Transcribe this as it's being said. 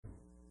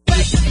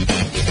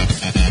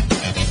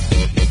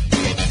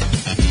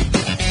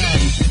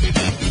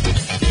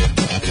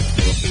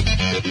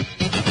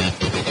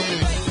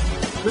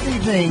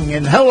evening,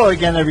 and hello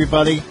again,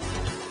 everybody.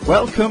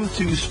 Welcome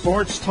to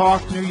Sports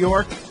Talk New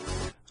York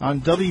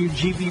on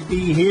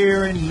WGBB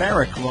here in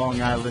Merrick,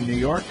 Long Island, New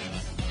York.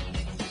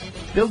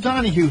 Bill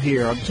Donohue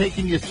here. I'm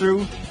taking you through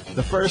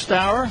the first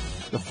hour,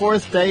 the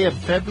fourth day of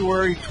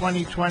February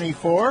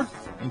 2024,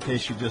 in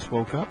case you just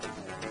woke up.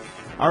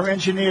 Our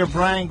engineer,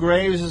 Brian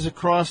Graves, is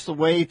across the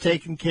way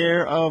taking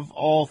care of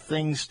all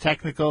things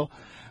technical.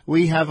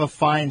 We have a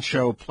fine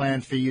show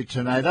planned for you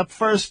tonight. Up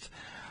first,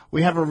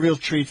 we have a real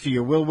treat for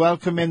you. We'll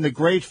welcome in the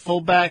great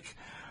fullback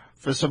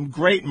for some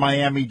great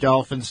Miami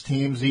Dolphins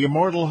teams. The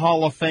immortal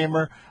Hall of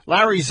Famer,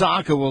 Larry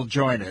Csonka, will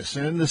join us.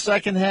 And in the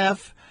second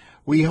half,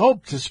 we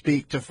hope to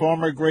speak to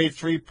former great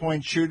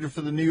three-point shooter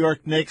for the New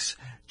York Knicks,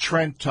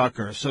 Trent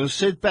Tucker. So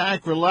sit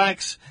back,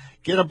 relax,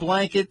 get a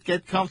blanket,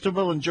 get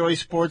comfortable, enjoy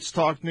Sports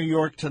Talk New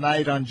York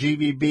tonight on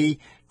GBB.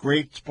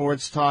 Great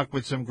sports talk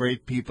with some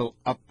great people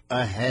up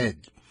ahead.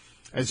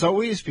 As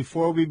always,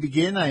 before we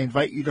begin, I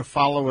invite you to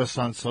follow us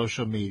on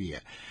social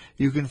media.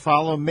 You can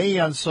follow me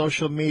on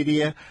social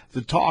media.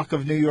 The Talk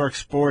of New York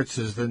Sports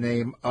is the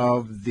name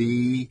of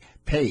the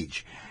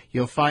page.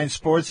 You'll find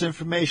sports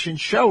information,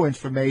 show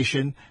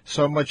information,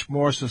 so much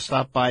more, so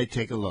stop by,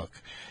 take a look.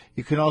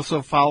 You can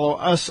also follow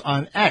us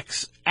on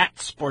X at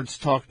Sports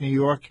Talk New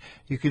York.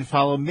 You can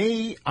follow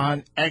me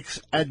on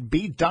X at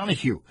B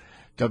Donohue.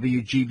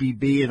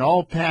 WGBB and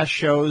all past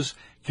shows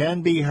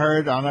can be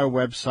heard on our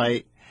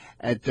website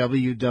at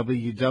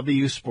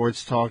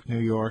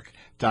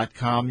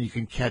www.sportstalknewyork.com. You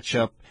can catch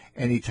up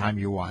anytime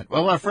you want.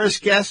 Well, our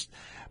first guest,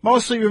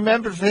 mostly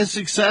remembered for his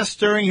success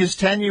during his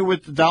tenure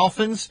with the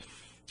Dolphins,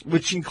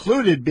 which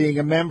included being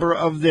a member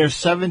of their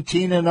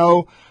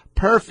 17-0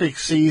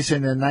 perfect season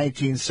in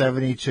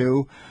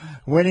 1972,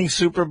 winning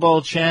Super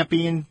Bowl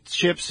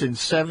championships in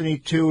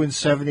 72 and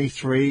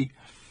 73,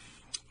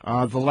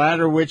 the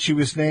latter which he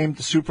was named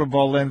the Super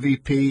Bowl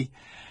MVP.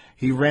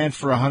 He ran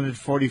for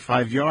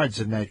 145 yards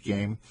in that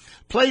game.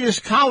 Played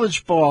his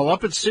college ball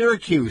up at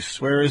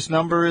Syracuse, where his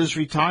number is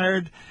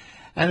retired,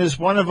 and is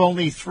one of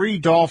only 3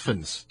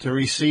 Dolphins to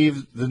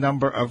receive the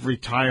number of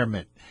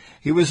retirement.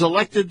 He was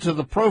elected to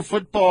the Pro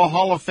Football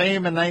Hall of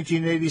Fame in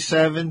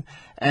 1987,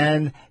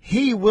 and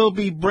he will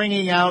be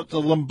bringing out the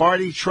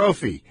Lombardi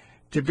Trophy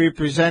to be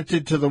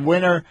presented to the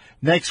winner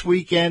next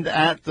weekend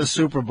at the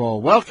Super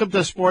Bowl. Welcome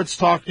to Sports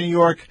Talk New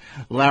York,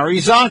 Larry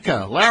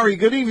Csonka. Larry,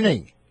 good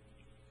evening.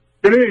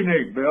 Good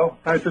evening, Bill.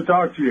 Nice to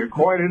talk to you.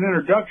 Quite an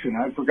introduction.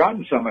 I'd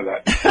forgotten some of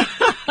that.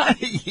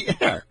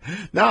 Yeah.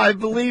 Now, I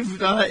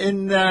believe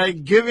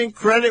in giving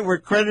credit where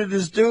credit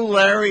is due,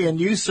 Larry, and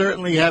you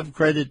certainly have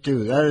credit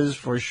due. That is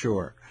for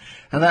sure.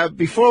 And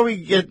before we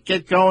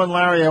get going,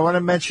 Larry, I want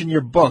to mention your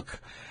book,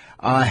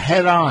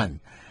 Head On.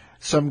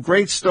 Some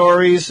great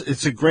stories.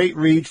 It's a great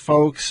read,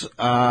 folks.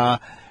 It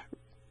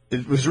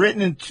was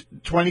written in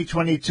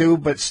 2022,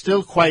 but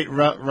still quite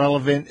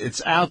relevant.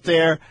 It's out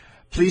there.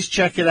 Please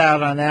check it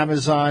out on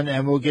Amazon,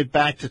 and we'll get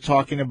back to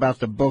talking about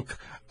the book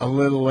a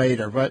little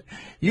later. But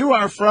you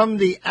are from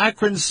the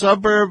Akron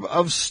suburb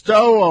of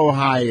Stowe,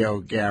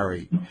 Ohio,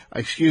 Gary.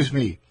 Excuse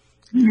me.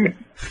 Yep,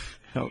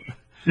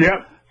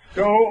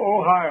 Stowe,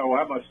 Ohio.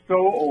 I'm a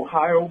Stowe,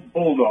 Ohio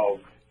Bulldog.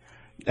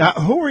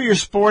 Who were your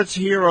sports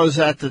heroes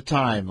at the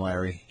time,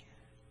 Larry?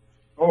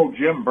 Oh,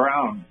 Jim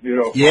Brown,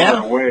 Yeah.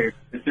 far away.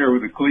 Right there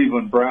with the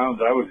Cleveland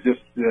Browns. I was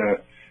just,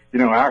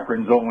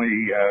 Akron's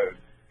only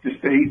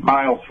just 8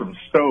 miles from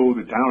Stowe,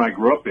 the town I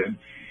grew up in,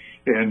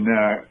 and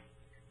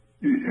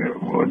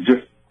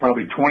just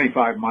probably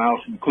 25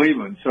 miles from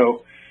Cleveland.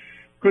 So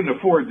couldn't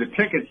afford the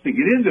tickets to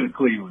get into the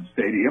Cleveland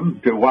Stadium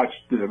to watch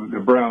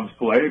the Browns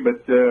play,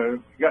 but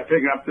got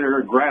taken up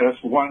there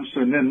gratis once,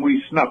 and then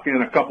we snuck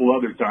in a couple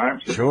other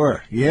times.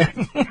 Sure, yeah.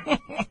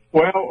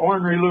 Well,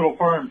 ornery little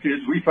farm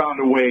kids, we found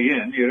a way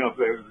in.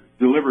 The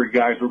delivery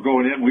guys were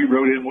going in, we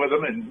rode in with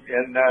them, and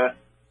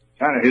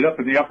kind of hit up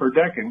in the upper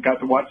deck and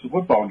got to watch the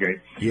football game.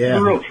 Yeah.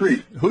 It was a real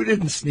treat. Who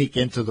didn't sneak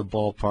into the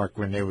ballpark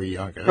when they were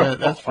younger?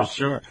 That's for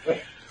sure.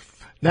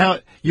 Now,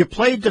 you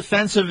played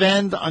defensive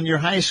end on your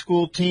high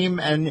school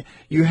team, and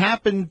you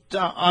happened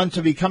on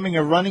to becoming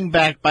a running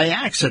back by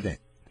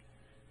accident.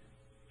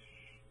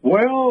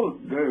 Well,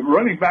 the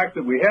running back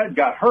that we had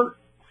got hurt,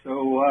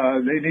 so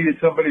they needed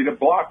somebody to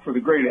block for the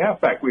great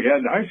halfback we had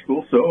in high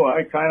school, so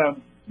I kind of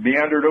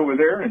meandered over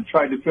there and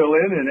tried to fill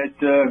in, and it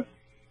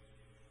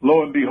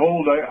lo and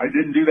behold, I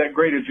didn't do that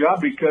great a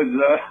job because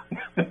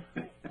the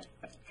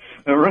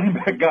running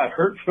back got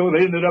hurt, so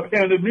they ended up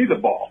handing me the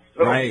ball.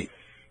 So, right.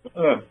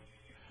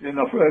 In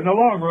the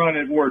long run,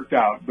 it worked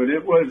out, but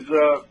it was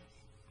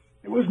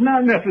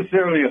not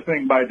necessarily a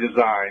thing by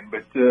design.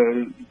 But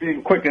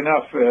being quick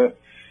enough,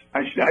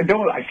 I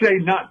say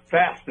not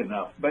fast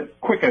enough, but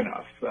quick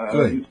enough.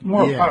 It's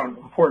more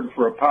important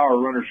for a power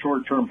runner,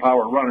 short-term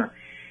power runner,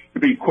 to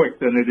be quick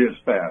than it is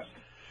fast.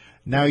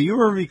 Now, you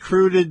were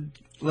recruited,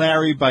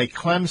 Larry, by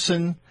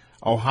Clemson,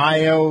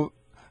 Ohio,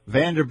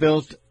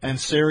 Vanderbilt, and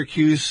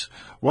Syracuse.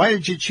 Why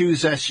did you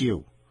choose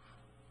SU?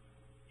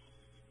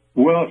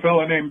 Well, a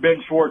fellow named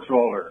Ben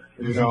Schwartzwalder.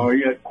 He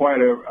had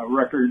quite a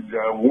record,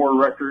 war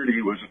record.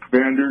 He was a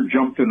commander,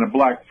 jumped in the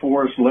Black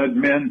Forest, led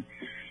men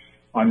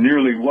on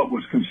nearly what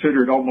was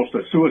considered almost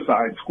a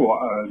suicide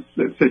squad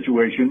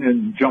situation,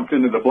 and jumped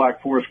into the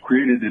Black Forest,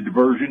 created a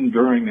diversion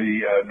during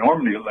the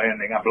Normandy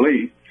landing, I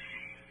believe.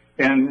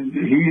 And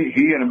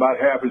he and about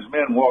half his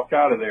men walked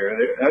out of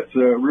there. That's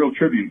a real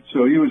tribute.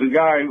 So he was a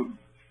guy,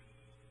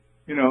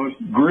 you know,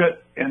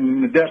 grit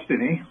and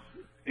destiny.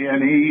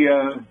 And he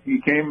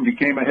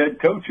became a head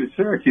coach at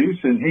Syracuse,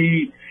 and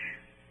he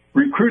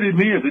recruited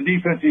me as a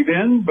defensive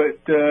end. But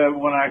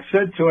when I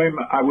said to him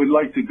I would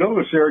like to go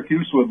to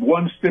Syracuse with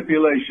one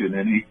stipulation,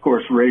 and he of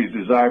course raised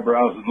his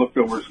eyebrows and looked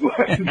over his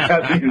glasses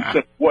at me and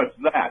said, "What's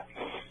that?"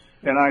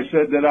 And I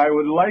said that I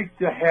would like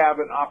to have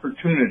an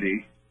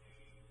opportunity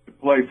to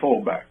play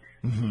fullback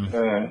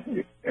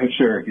at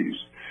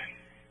Syracuse.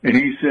 And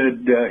he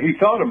said he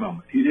thought a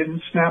moment. He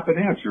didn't snap an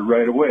answer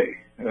right away.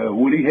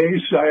 Woody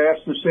Hayes, I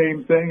asked the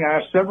same thing. I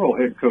asked several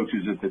head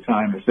coaches at the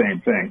time the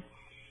same thing.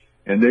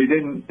 And they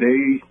didn't.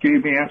 They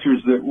gave me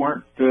answers that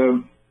weren't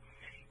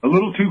a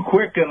little too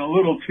quick and a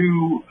little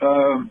too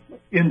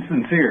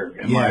insincere,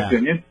 in my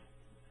opinion.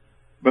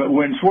 But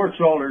when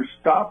Schwartzwalder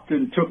stopped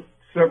and took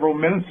several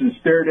minutes and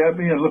stared at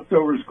me and looked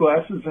over his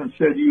glasses and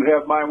said, "You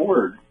have my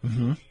word,"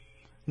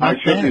 I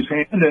shook his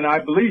hand and I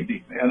believed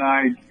him, and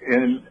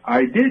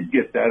I did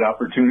get that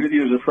opportunity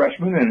as a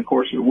freshman, and of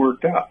course it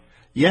worked out.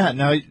 Yeah.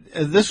 Now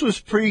this was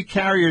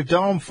pre-Carrier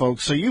Dome,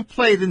 folks. So you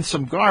played in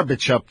some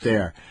garbage up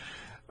there.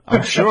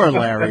 I'm sure,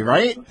 Larry,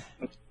 right?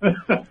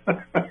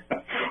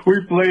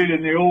 We played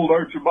in the old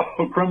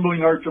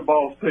crumbling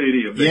Archibald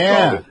Stadium.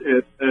 Yeah.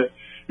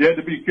 You had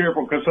to be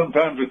careful because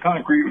sometimes the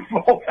concrete would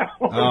fall down.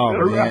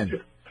 Oh,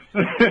 man.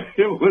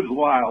 It was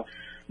wild.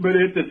 But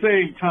at the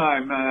same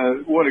time,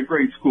 what a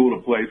great school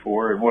to play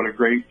for, and what a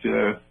great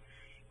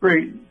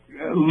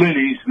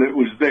lineage that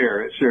was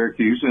there at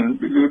Syracuse. And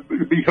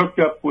to be hooked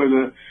up with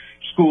a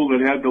school that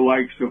had the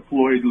likes of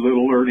Floyd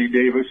Little, Ernie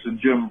Davis, and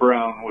Jim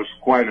Brown was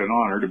quite an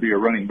honor to be a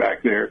running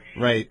back there.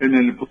 Right. And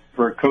then to play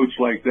for a coach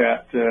like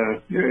that,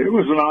 it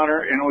was an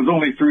honor, and it was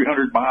only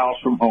 300 miles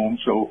from home.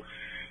 So,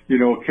 you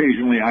know,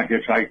 occasionally I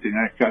hitchhiked and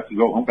I got to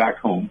go back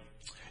home.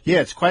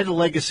 Yeah, it's quite a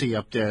legacy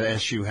up there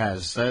SU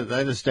has.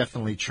 That is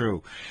definitely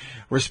true.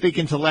 We're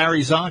speaking to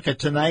Larry Csonka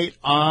tonight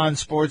on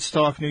Sports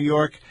Talk New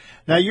York.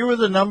 Now, you were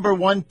the number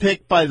one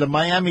pick by the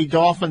Miami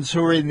Dolphins,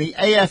 who were in the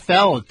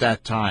AFL at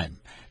that time.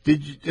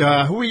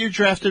 Who were you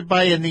drafted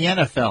by in the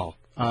NFL,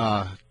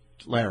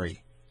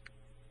 Larry?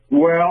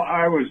 Well,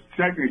 I was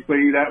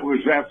that was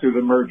after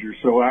the merger,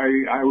 so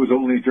I was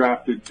only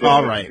drafted.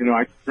 All right. You know, I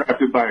was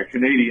drafted by a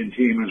Canadian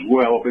team as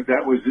well, but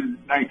that was in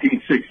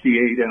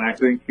 1968, and I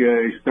think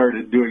he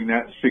started doing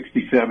that in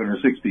 67 or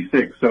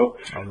 66. So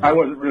right. I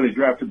wasn't really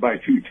drafted by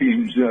two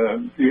teams.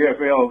 The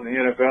AFL and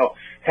the NFL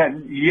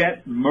hadn't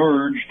yet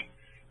merged.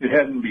 It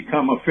hadn't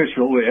become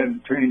official. They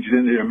hadn't changed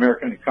into the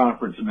American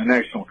Conference and the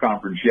National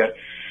Conference yet.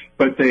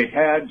 But they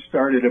had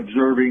started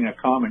observing a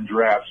common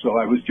draft, so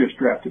I was just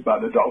drafted by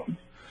the Dolphins.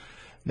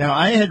 Now,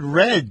 I had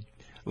read,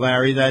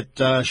 Larry, that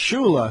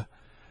Shula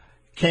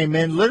came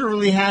in,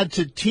 literally had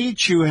to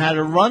teach you how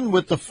to run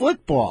with the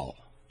football.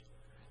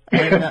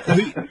 And,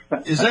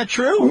 is that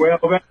true? Well,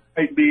 that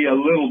might be a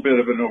little bit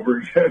of an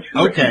over-exaggeration.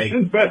 Okay.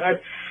 But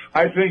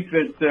I think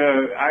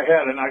that I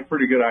had a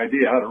pretty good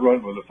idea how to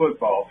run with a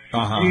football.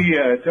 Uh-huh. He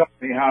taught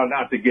me how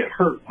not to get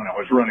hurt when I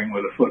was running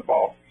with a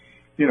football.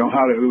 You know,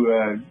 how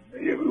to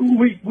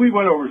we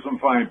went over some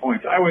fine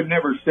points. I would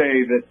never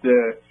say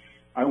that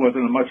I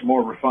wasn't a much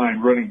more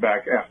refined running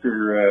back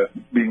after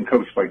being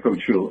coached by Coach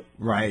Shula.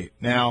 Right.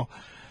 Now,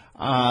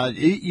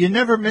 you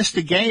never missed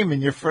a game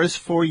in your first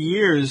 4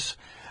 years.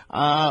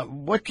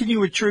 What can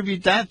you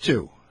attribute that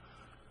to?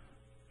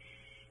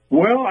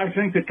 Well, I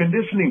think the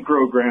conditioning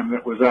program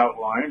that was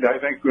outlined, I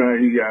think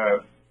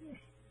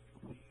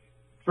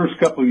first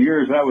couple of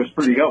years I was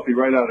pretty healthy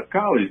right out of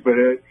college. But,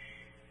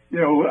 you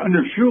know,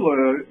 under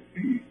Shula,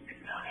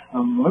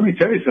 let me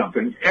tell you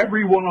something.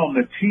 Everyone on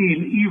the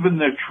team, even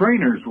the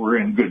trainers, were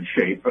in good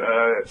shape.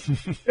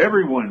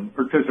 Everyone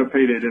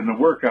participated in the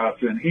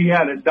workouts, and he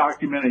had it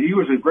documented. He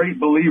was a great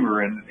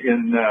believer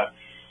in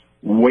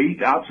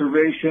weight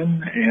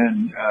observation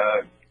and,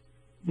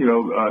 you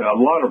know, a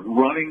lot of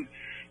running.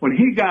 When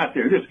he got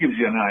there, this gives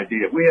you an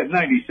idea. We had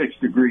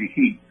 96-degree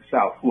heat in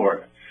South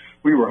Florida.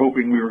 We were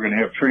hoping we were going to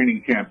have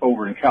training camp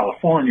over in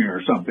California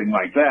or something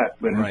like that.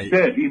 But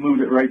instead, he moved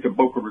it right to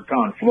Boca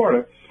Raton,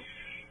 Florida,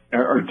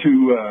 or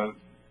to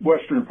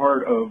western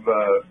part of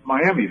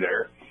Miami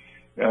there.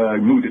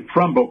 Moved it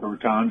from Boca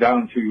Raton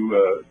down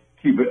to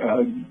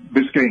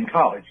Biscayne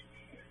College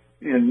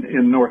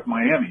in North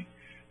Miami.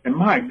 And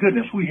my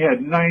goodness, we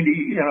had 90,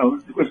 you know,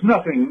 it was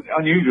nothing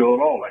unusual at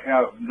all to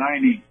have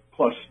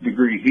 90-plus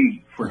degree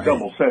heat for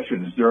double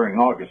sessions during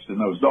August in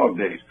those dog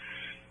days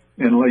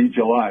in late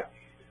July.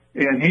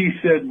 And he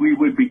said we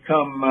would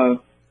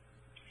become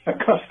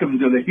accustomed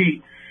to the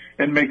heat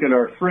and make it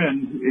our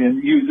friend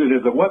and use it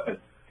as a weapon.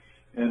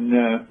 And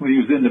when he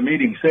was in the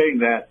meeting saying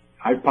that,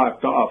 I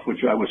popped off,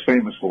 which I was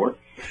famous for,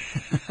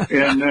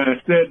 and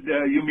said,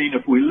 "You mean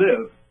if we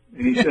live?"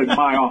 And he said,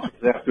 "My office,"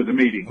 after the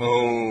meeting.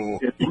 Oh.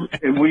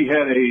 And we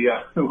had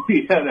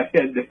a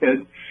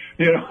head-to-head.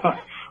 You know,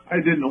 I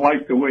didn't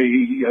like the way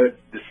he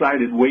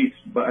decided weights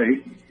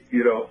by,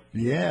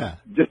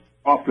 just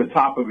off the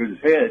top of his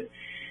head.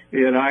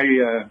 And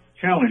I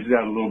challenged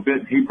that a little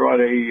bit. He brought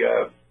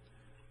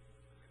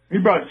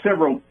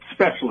several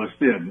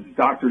specialists in,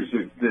 doctors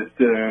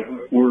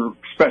that were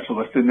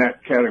specialists in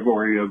that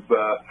category of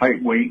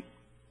height weight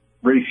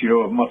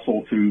ratio of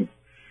muscle to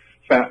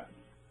fat,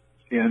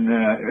 and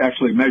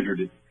actually measured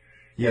it.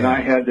 Yeah. And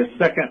I had the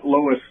second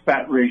lowest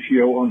fat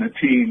ratio on the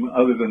team,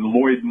 other than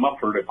Lloyd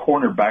Mufford, a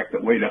cornerback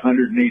that weighed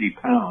 180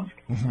 pounds.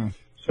 Mm-hmm.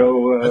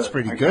 So that's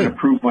pretty I good. kind of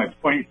proved my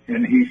point,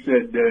 and he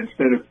said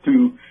instead of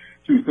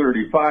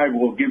 235,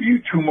 we'll give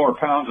you 2 more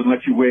pounds and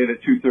let you weigh it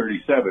at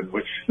 237,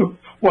 which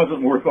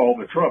wasn't worth all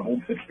the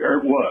trouble, but there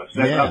it was.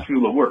 That's how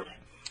Shula worked.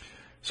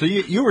 So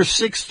you were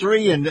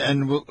 6'3",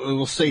 and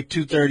we'll say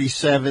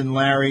 237,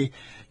 Larry.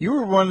 You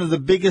were one of the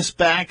biggest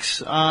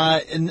backs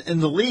in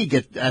the league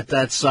at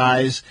that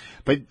size,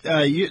 but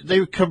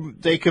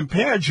they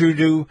compared you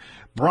to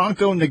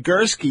Bronco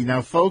Nagurski.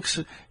 Now, folks,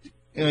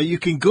 you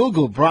can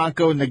Google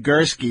Bronco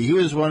Nagurski. He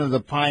was one of the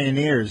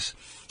pioneers,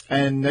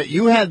 and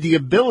you had the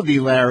ability,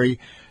 Larry,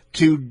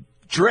 to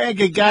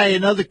drag a guy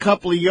another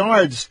couple of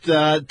yards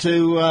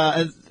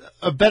to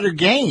a better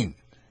gain.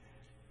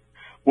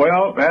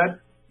 Well, that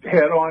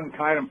head-on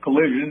kind of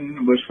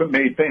collision was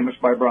made famous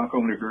by Bronco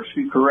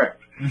Nagurski, correct.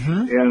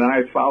 Mm-hmm. And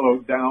I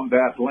followed down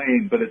that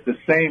lane, but at the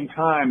same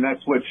time,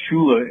 that's what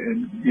Shula,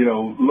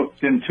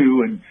 looked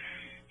into and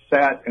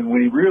sat. And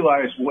when he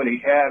realized what he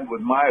had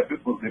with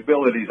the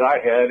abilities I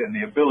had and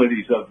the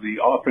abilities of the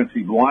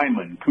offensive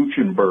linemen,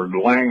 Kuchenberg,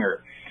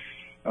 Langer,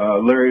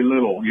 Larry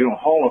Little,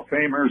 Hall of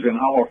Famers and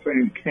Hall of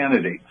Fame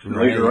candidates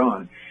later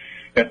on.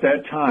 At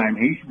that time,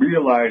 he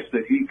realized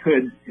that he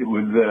could,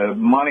 with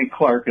Monty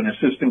Clark, an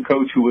assistant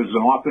coach who was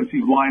an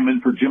offensive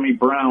lineman for Jimmy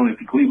Brown at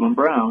the Cleveland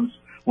Browns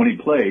when he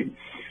played,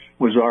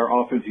 was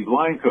our offensive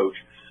line coach.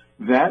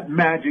 That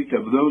magic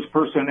of those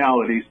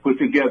personalities put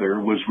together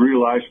was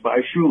realized by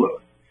Shula.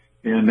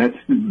 And that's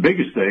the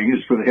biggest thing,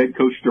 is for the head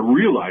coach to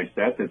realize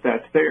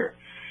that's there.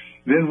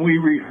 Then we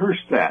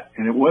rehearsed that,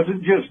 and it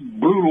wasn't just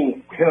brutal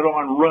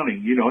head-on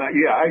running.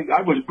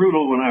 I was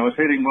brutal when I was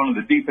hitting one of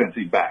the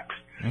defensive backs.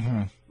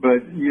 Mm-hmm.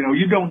 But,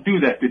 you don't do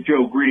that to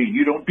Joe Green.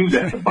 You don't do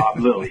that to Bob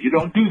Lilly. You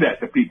don't do that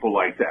to people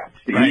like that.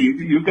 See, right.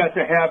 You've got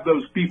to have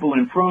those people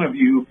in front of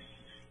you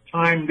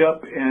timed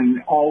up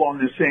and all on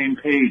the same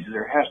page.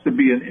 There has to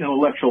be an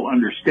intellectual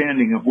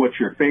understanding of what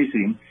you're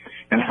facing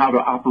and how to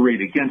operate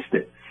against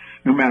it.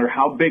 No matter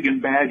how big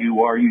and bad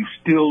you are, you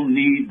still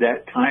need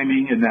that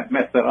timing and that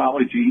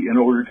methodology in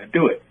order to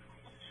do it.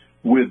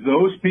 With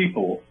those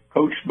people,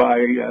 coached by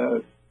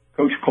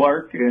Coach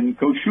Clark and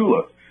Coach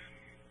Shula,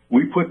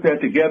 we put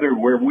that together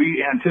where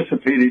we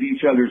anticipated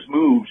each other's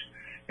moves,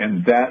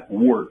 and that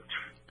worked.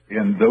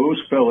 And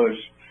those fellas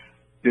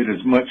did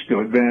as much to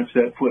advance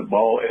that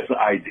football as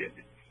I did.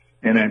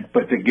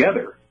 But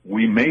together,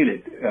 we made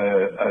it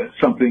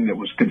something that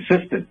was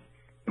consistent.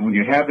 And when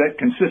you have that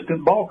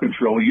consistent ball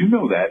control, you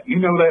know that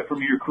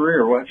from your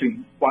career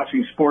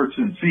watching sports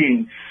and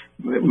seeing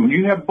that when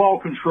you have ball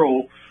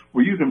control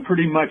where you can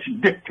pretty much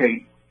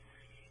dictate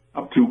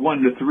up to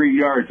 1 to 3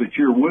 yards at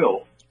your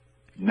will,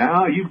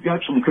 now you've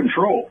got some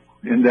control,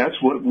 and that's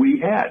what we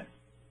had.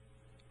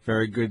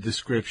 Very good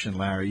description,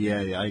 Larry.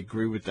 Yeah, I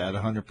agree with that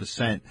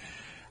 100%.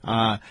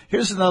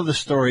 Here's another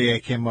story I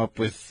came up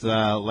with,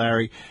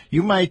 Larry.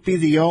 You might be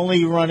the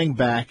only running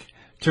back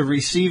to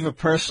receive a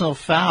personal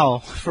foul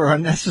for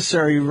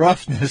unnecessary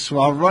roughness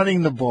while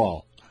running the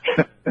ball.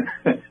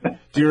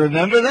 Do you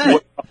remember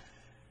that?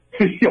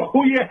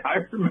 Oh, yeah,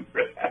 I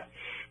remember that.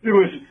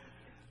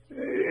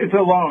 It's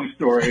a long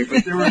story,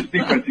 but there was a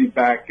defensive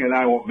back, and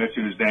I won't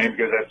mention his name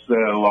because that's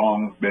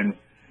long been,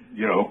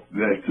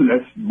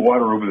 that's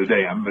water over the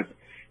dam. But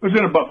it was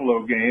in a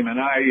Buffalo game, and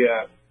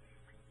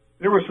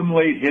there was some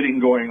late hitting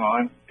going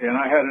on, and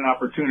I had an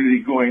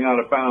opportunity going out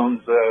of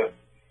bounds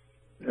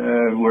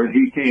where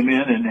he came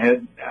in,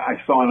 and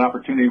I saw an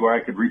opportunity where I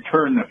could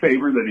return the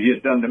favor that he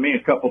had done to me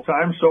a couple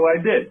times, so I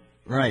did.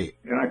 Right.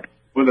 And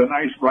with a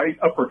nice right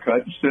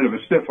uppercut instead of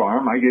a stiff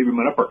arm, I gave him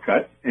an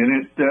uppercut,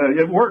 and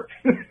it worked.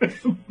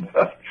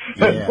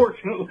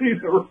 Unfortunately,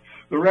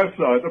 the ref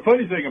saw it. The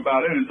funny thing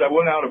about it is I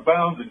went out of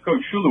bounds, and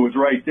Coach Shula was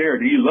right there,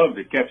 and he loved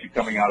to catch it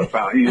coming out of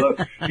bounds.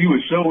 He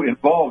was so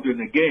involved in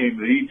the game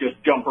that he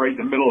just jumped right in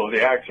the middle of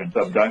the action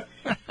sometimes,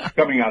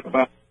 coming out of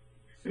bounds.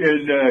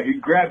 And he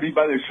grabbed me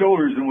by the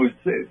shoulders and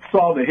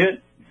saw the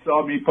hit,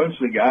 saw me punch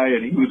the guy,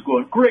 and he was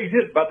going, "Great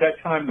hit!" About that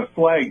time, the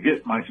flag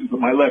hit my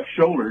left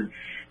shoulder.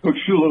 Coach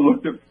Shula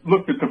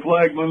looked at the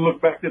flagman,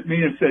 looked back at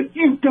me, and said,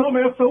 "You dumb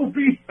SOB!"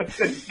 I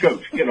said,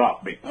 "Coach, get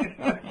off me."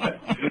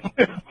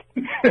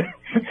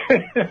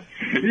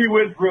 He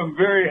went from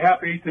very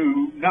happy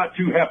to not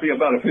too happy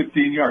about a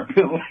 15-yard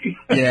penalty.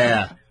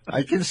 Yeah,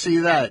 I can see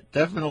that,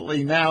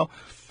 definitely. Now,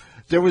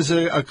 there was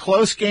a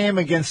close game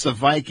against the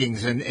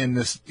Vikings in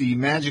the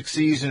Magic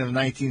season of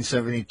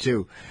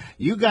 1972.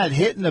 You got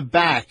hit in the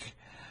back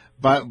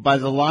by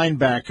the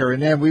linebacker,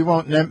 and then we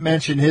won't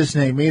mention his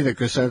name either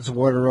because that's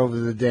water over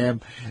the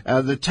dam.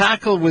 The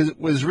tackle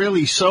was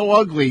really so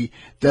ugly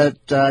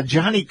that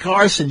Johnny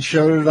Carson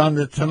showed it on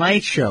the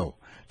Tonight Show.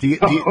 Do you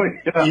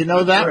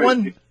know that right.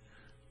 one?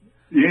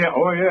 Yeah,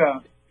 oh yeah.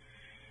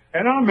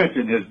 And I'll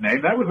mention his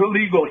name. That was a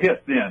legal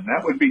hit then.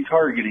 That would be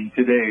targeting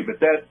today, but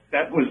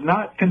that was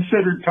not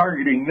considered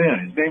targeting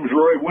then. His name was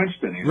Roy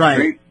Winston. He's right.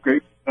 a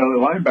great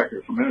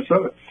linebacker from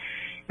Minnesota.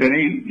 And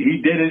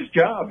he did his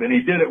job, and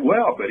he did it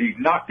well, but he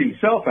knocked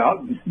himself out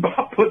and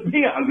put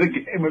me out of the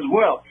game as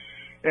well.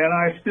 And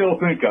I still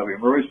think of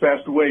him. Roy's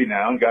passed away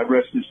now, and God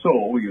rest his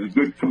soul. He was a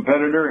good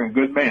competitor and a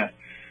good man.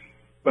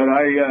 But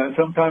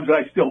sometimes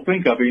I still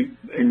think of him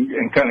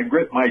and kind of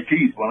grit my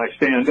teeth when I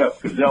stand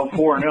up, because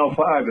L4 and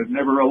L5 have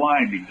never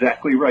aligned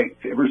exactly right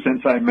ever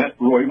since I met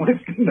Roy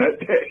Winston that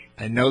day.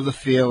 I know the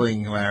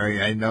feeling,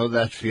 Larry. I know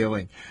that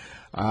feeling.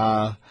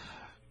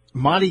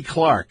 Monty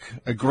Clark,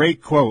 a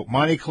great quote.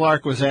 Monty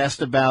Clark was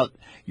asked about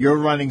your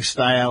running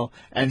style,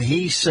 and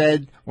he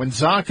said, when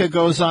Csonka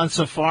goes on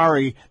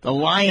safari, the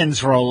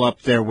lions roll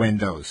up their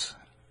windows.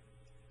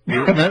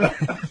 You remember?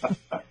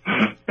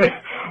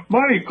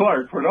 Monty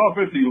Clark, for an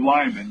offensive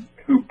lineman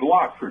who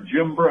blocked for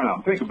Jim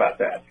Brown. Think about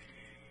that.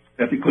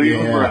 At the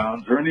Cleveland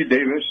Browns, Ernie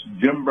Davis,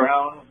 Jim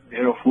Brown,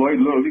 Floyd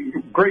Lilly,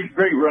 great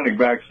running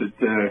backs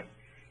that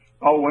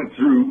all went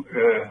through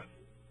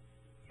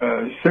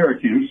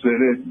Syracuse,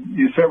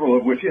 several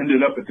of which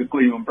ended up at the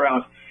Cleveland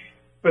Browns.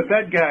 But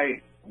that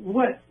guy, he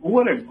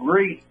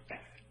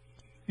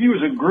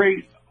was a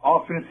great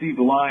offensive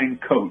line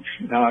coach.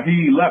 Now,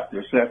 he left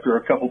us after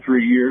a couple,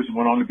 3 years and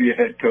went on to be a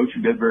head coach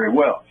and did very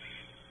well.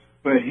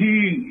 But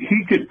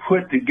he could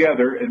put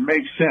together and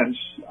make sense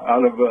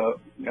out of a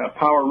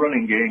power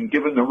running game,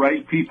 given the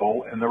right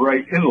people and the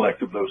right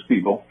intellect of those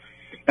people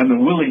and the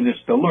willingness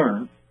to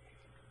learn,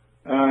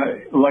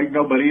 like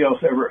nobody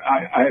else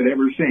I had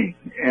ever seen.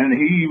 And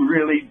he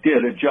really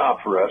did a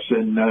job for us.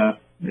 And,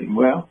 he's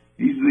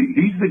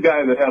the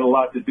guy that had a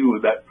lot to do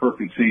with that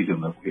perfect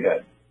season that we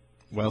had.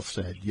 Well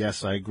said.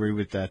 Yes, I agree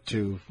with that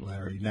too,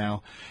 Larry.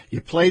 Now,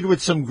 you played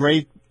with some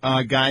great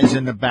guys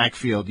in the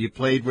backfield. You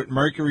played with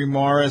Mercury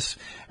Morris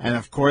and,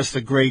 of course, the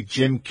great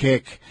Jim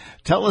Kick.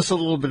 Tell us a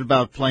little bit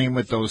about playing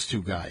with those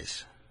two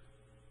guys.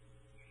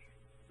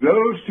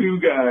 Those two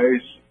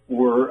guys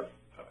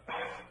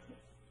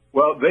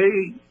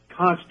they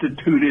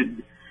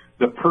constituted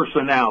the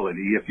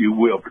personality, if you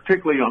will,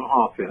 particularly on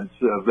offense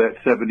of that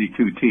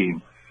 72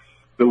 team.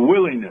 The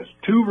willingness,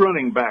 two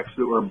running backs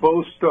that were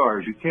both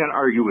stars, you can't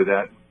argue with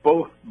that.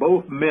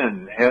 Both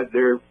men had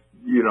their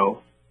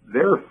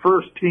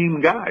first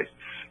team guys,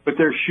 but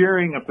they're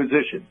sharing a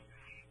position.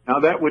 Now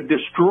that would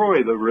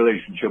destroy the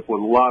relationship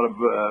with a lot of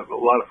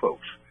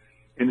folks.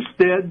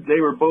 Instead, they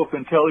were both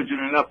intelligent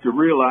enough to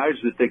realize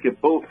that they could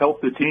both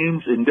help the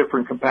teams in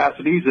different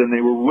capacities, and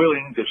they were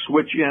willing to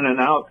switch in and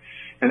out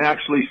and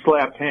actually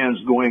slap hands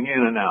going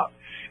in and out.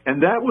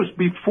 And that was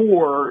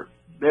before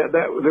that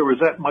there was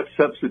that much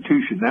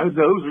substitution.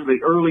 Those are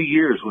the early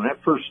years when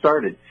that first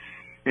started.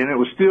 And it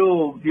was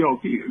still,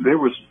 there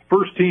was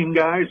first team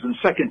guys and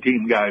second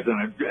team guys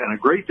and a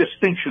great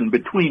distinction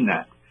between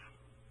that.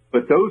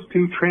 But those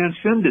two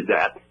transcended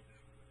that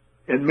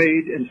and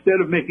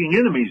instead of making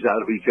enemies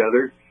out of each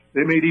other,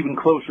 they made even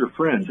closer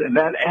friends. And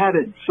that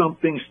added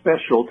something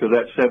special to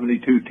that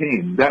 72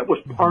 team. That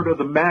was part of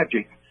the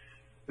magic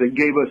that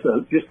gave us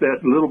just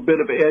that little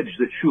bit of edge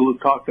that Shula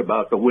talked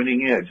about, the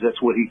winning edge.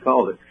 That's what he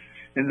called it.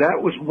 And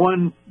that was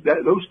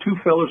those two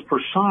fellows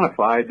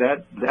personified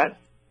that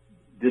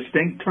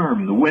distinct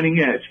term, the winning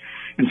edge.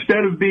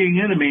 Instead of being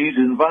enemies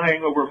and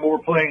vying over more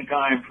playing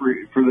time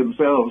for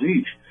themselves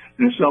each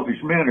in a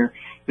selfish manner,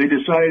 they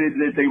decided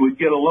that they would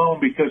get along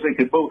because they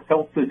could both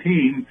help the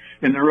team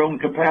in their own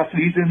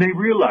capacities, and they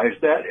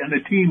realized that, and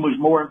the team was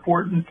more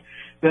important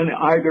than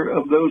either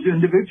of those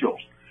individuals,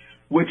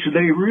 which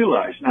they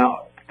realized.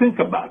 Now, think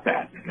about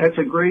that. That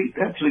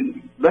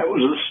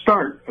was the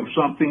start of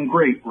something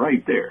great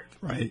right there.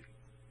 Right.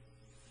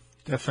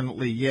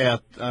 Definitely, yeah.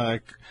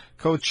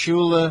 Coach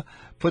Shula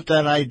put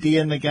that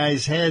idea in the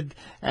guy's head,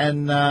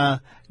 and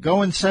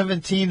going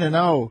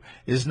 17-0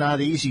 is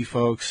not easy,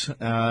 folks.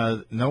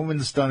 No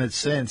one's done it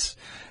since.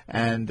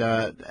 And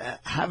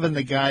having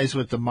the guys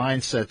with the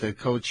mindset that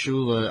Coach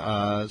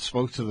Shula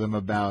spoke to them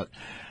about,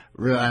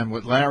 and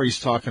what Larry's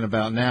talking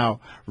about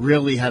now,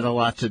 really had a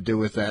lot to do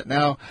with that.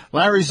 Now,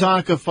 Larry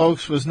Csonka,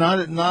 folks, was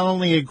not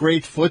only a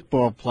great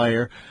football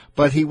player,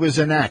 but he was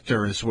an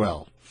actor as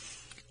well.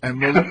 And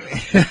we're going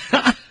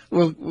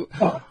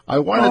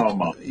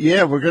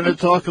to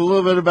talk a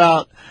little bit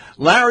about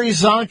Larry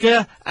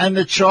Csonka and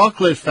the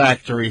Chocolate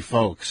Factory,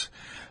 folks.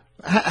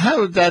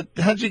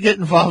 How'd you get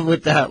involved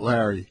with that,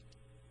 Larry?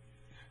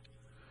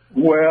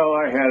 Well,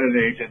 I had an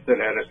agent that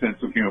had a sense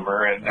of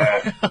humor, and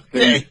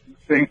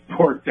things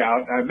worked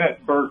out. I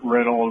met Burt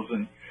Reynolds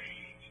and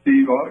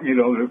Steve,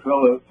 the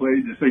fellow that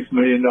played the $6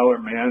 Million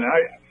Man.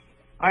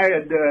 I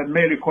had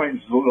made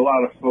acquaintance with a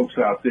lot of folks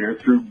out there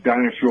through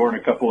Dinah Shore and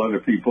a couple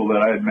other people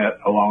that I had met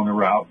along the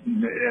route.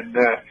 And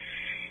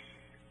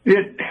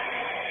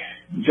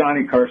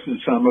Johnny Carson,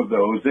 some of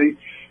those.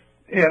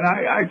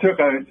 I took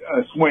a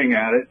swing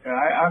at it.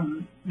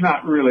 I'm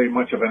not really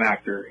much of an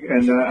actor,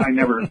 and I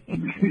never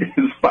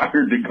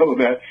aspired to go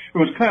that. It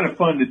was kind of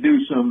fun to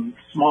do some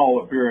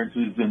small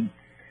appearances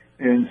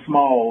and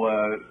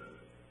small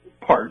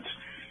parts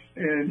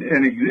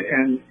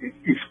and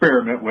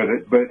experiment with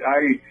it. But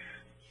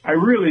I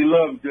really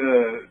loved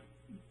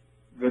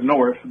the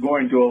North,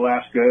 going to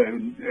Alaska,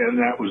 and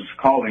that was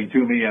calling to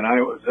me, and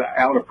I was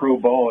out of pro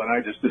ball, and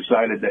I just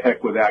decided, to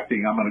heck with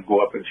acting. I'm going to go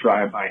up and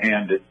try my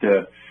hand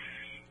at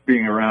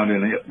being around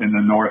in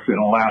the North in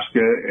Alaska,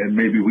 and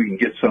maybe we can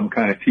get some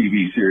kind of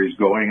TV series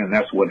going, and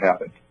that's what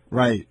happened.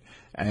 Right.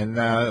 And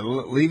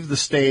leave the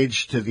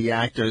stage to the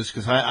actors,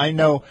 because I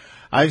know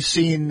I've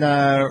seen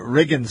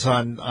Riggins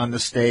on the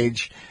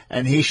stage,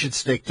 and he should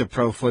stick to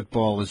pro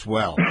football as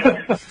well.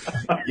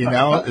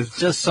 It's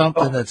just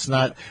something that's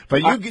not.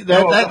 But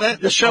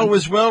the show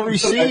was well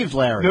received,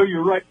 Larry. No,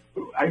 you're right.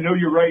 I know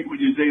you're right when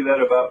you say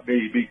that about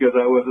me, because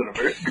I wasn't a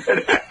very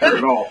good actor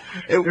at all.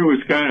 It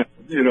was kind of,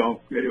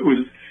 it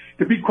was,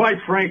 to be quite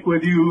frank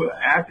with you,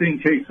 acting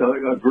takes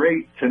a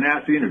great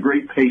tenacity and a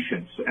great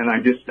patience, and I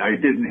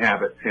didn't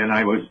have it. And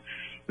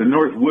the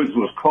North Woods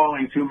was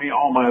calling to me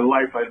all my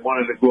life. I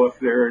wanted to go up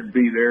there and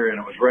be there, and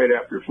it was right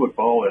after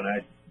football, and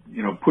I,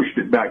 pushed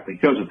it back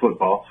because of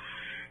football.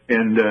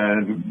 And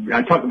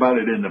I talk about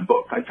it in the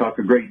book. I talk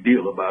a great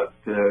deal about,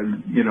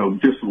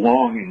 just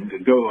longing to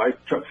go. As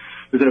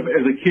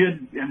a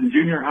kid in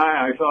junior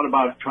high, I thought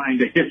about trying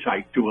to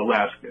hitchhike to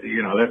Alaska.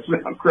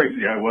 That's how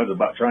crazy I was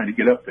about trying to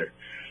get up there.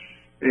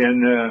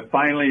 And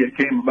finally, it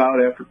came about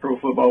after pro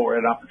football. We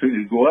had an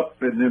opportunity to go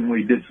up, and then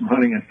we did some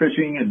hunting and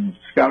fishing and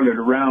scouted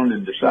around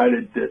and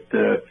decided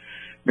that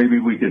maybe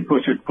we could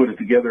put it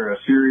together a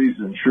series.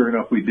 And sure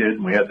enough, we did.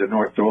 And we had the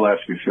North to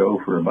Alaska show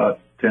for about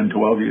 10,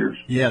 12 years.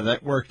 Yeah,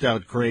 that worked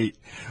out great.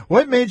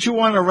 What made you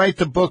want to write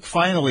the book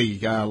finally,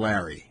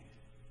 Larry?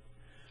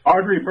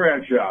 Audrey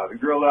Bradshaw, the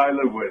girl that I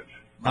live with.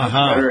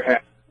 Uh-huh.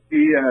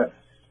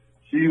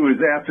 She was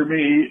after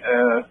me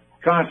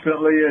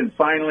constantly, and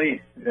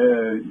finally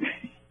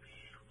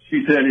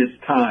she said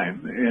it's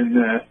time.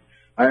 And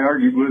I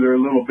argued with her a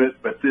little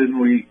bit, but then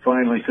we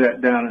finally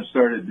sat down and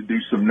started to do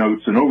some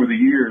notes. And over the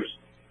years,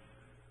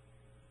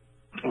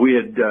 we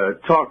had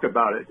talked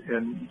about it,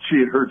 and she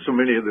had heard so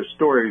many of the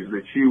stories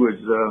that she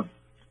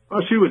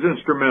was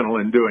instrumental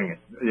in doing it.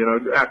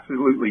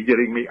 Absolutely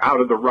getting me out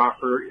of the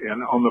rocker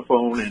and on the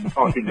phone and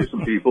talking to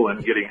some people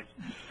and getting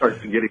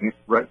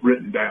it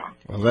written down.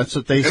 Well, that's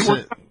what they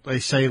say. They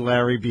say,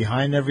 Larry,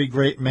 behind every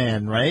great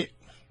man, right?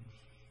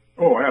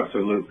 Oh,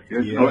 absolutely.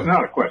 It's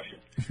not a question.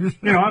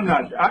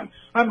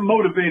 I'm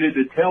motivated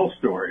to tell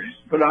stories,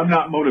 but I'm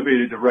not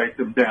motivated to write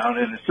them down,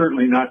 and it's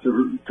certainly not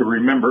to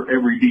remember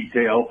every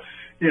detail.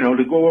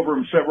 To go over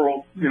them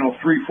several,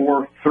 3,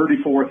 4,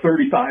 34,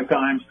 35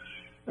 times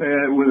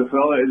with a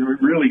fella and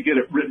really get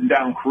it written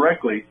down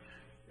correctly.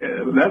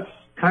 That's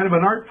kind of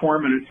an art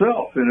form in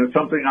itself, and it's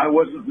something I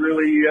wasn't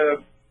really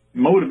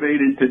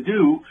motivated to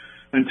do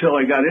until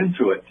I got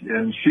into it.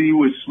 And she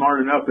was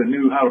smart enough and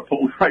knew how to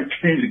pull the right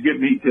strings to get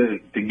me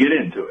to get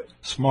into it.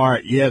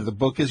 Smart. Yeah, the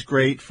book is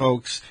great,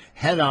 folks.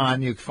 Head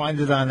on. You can find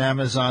it on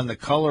Amazon. The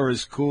color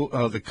is cool.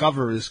 The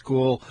cover is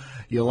cool.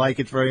 You'll like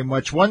it very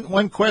much.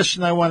 One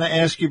question I want to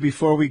ask you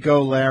before we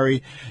go,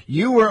 Larry.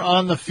 You were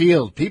on the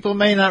field. People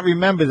may not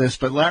remember this,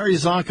 but Larry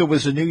Csonka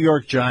was a New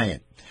York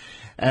Giant.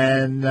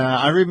 And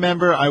I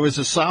remember I was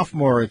a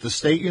sophomore at the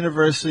State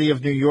University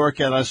of New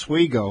York at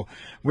Oswego.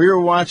 We were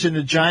watching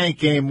the Giant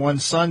game one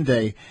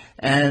Sunday,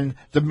 and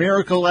the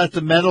Miracle at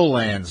the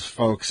Meadowlands,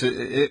 folks.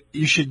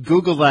 You should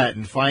Google that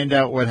and find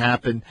out what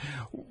happened.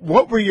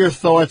 What were your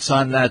thoughts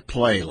on that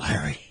play,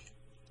 Larry?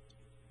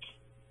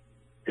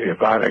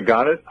 If I'd have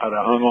got it, I'd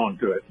have hung on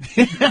to it.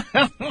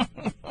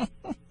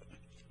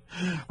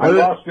 I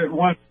lost it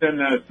once in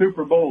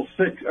Super Bowl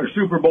 6 or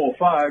Super Bowl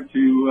 5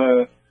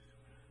 to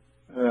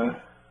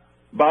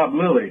Bob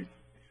Lilly,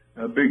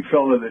 a big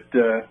fella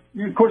that,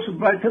 of course,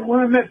 when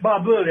I met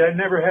Bob Lilly, I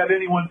never had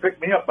anyone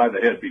pick me up by the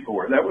head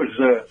before. That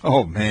was,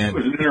 oh man, it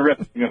was an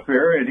interesting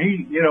affair. And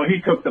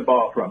he took the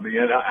ball from me,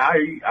 and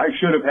I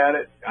should have had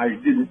it. I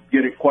didn't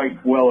get it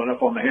quite well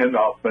enough on the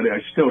handoff, but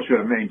I still should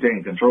have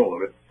maintained control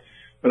of it.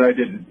 But I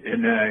didn't,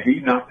 and he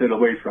knocked it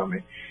away from me.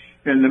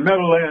 And the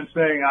Meadowlands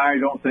thing, I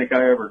don't think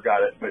I ever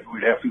got it, but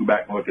we'd have to go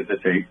back and look at the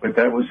tape. But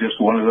that was just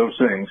one of those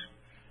things.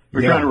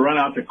 We're trying to run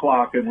out the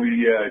clock, and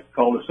we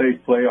called a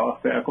safe play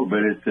off tackle, but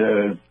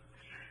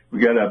we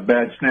got a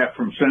bad snap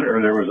from center.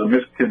 There was a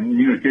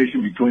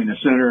miscommunication between the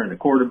center and the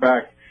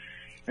quarterback,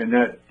 and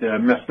that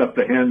messed up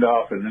the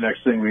handoff. And the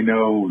next thing we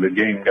know, the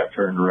game got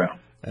turned around.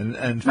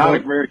 And not a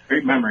very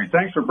great memory.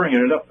 Thanks for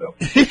bringing it up,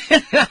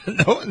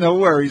 though. No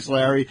worries,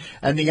 Larry.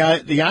 And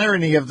the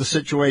irony of the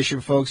situation,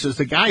 folks, is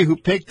the guy who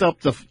picked up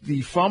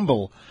the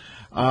fumble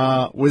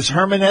was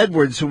Herman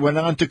Edwards, who went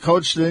on to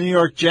coach the New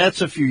York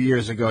Jets a few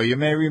years ago. You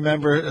may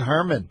remember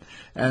Herman,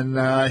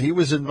 and he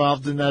was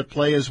involved in that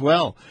play as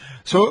well.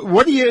 So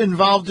what are you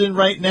involved in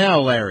right now,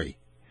 Larry?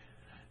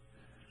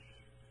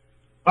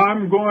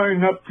 I'm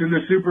going up to the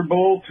Super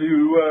Bowl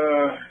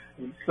to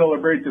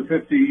celebrate the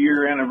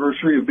 50-year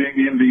anniversary of being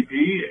the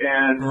MVP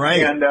and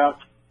hand out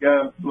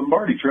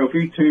Lombardi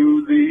Trophy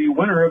to the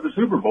winner of the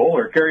Super Bowl,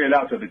 or carry it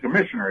out to the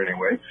commissioner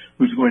anyway,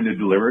 who's going to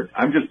deliver it.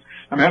 I'm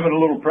having a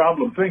little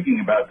problem thinking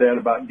about that,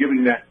 about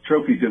giving that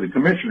trophy to the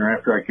commissioner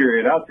after I carry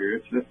it out there.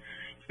 It's going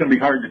to be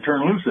hard to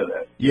turn loose of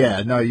that.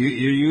 Yeah, no, you're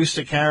used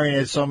to carrying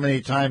it so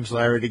many times,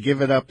 Larry. To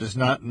give it up is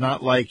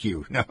not like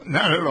you. No,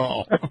 not at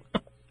all.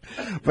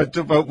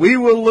 But we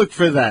will look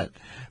for that.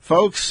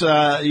 Folks,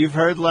 you've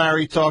heard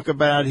Larry talk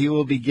about he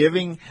will be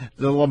giving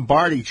the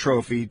Lombardi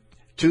Trophy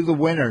to the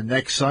winner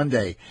next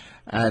Sunday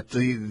at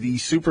the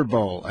Super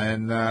Bowl.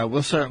 And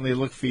we'll certainly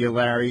look for you,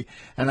 Larry.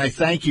 And I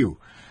thank you.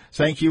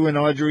 Thank you and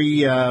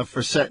Audrey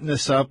for setting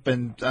this up.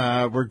 And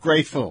we're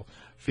grateful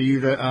for you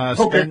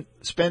to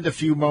spend a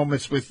few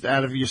moments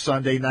out of your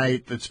Sunday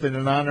night. It's been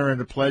an honor and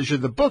a pleasure.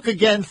 The book,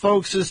 again,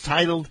 folks, is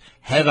titled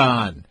Head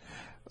On.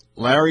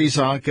 Larry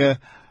Csonka.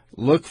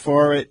 Look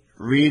for it,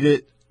 read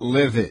it,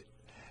 live it.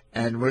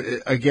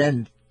 And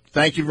again,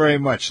 thank you very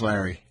much,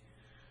 Larry.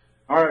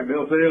 All right,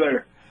 Bill. See you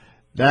later.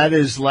 That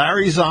is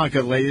Larry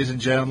Csonka, ladies and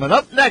gentlemen.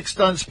 Up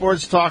next on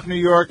Sports Talk New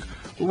York,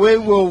 we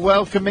will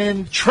welcome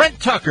in Trent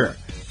Tucker,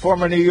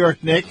 former New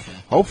York Knick,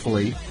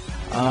 hopefully.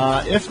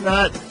 If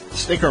not,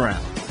 stick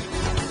around.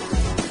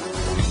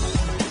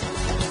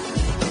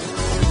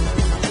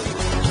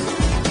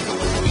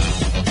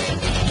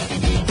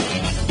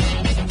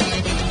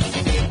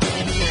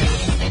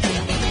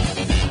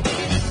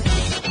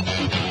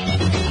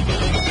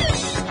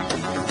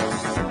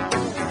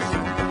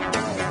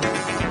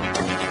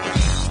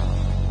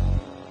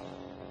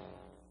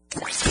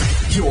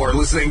 You're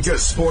listening to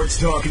Sports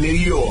Talk New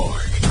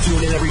York.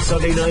 Tune in every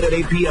Sunday night at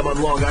 8 p.m.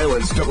 on Long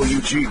Island's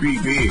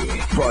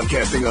WGBB.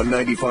 Broadcasting on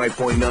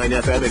 95.9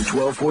 FM and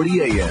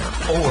 1240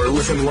 AM. Or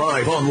listen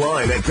live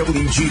online at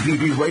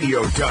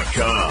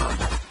WGBBradio.com.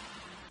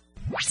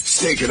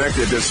 Stay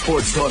connected to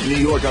Sports Talk New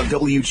York on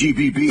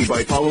WGBB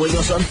by following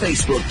us on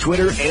Facebook,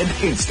 Twitter, and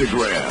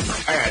Instagram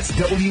at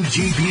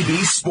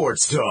WGBB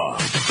Sports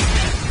Talk.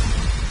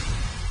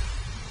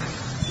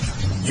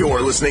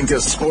 You're listening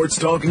to Sports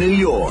Talk New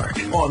York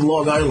on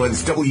Long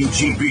Island's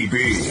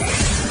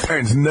WGBB.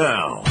 And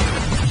now,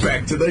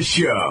 back to the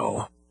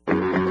show.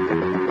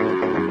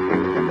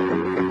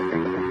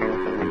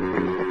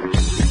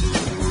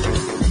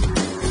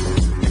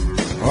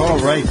 All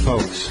right,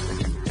 folks.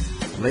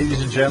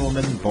 Ladies and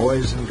gentlemen,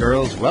 boys and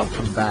girls,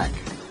 welcome back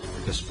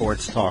to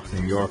Sports Talk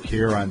New York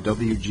here on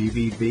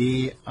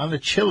WGBB on a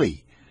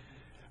chilly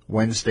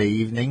Wednesday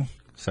evening.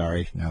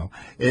 Sorry, no.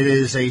 It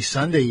is a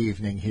Sunday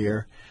evening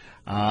here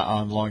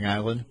on Long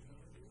Island.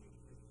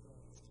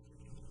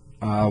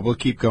 We'll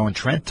keep going.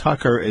 Trent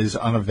Tucker is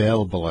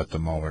unavailable at the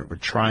moment. We're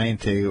trying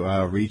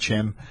to reach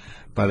him,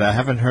 but I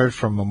haven't heard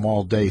from him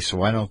all day,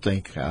 so I don't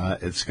think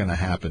it's going to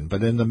happen.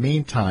 But in the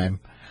meantime,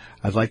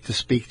 I'd like to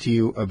speak to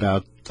you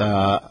about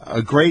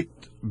a great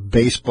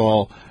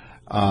baseball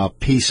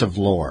piece of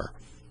lore.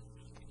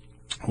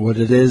 What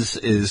it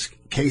is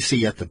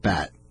Casey at the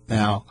bat.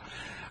 Now,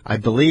 I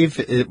believe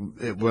it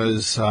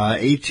was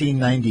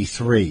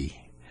 1893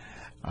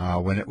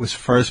 when it was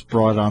first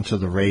brought onto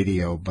the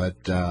radio, but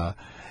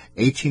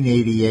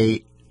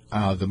 1888,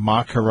 the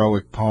mock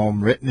heroic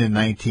poem written in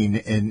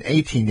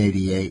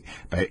 1888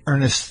 by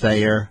Ernest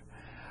Thayer,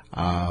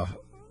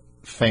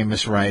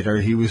 famous writer.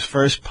 He was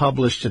first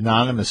published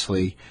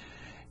anonymously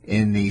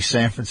in the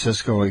San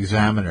Francisco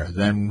Examiner.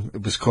 Then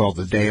it was called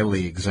the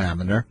Daily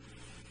Examiner.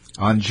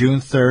 On June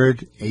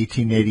 3rd,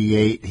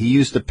 1888, he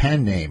used a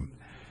pen name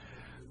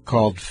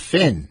called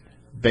Finn,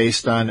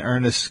 based on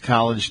Ernest's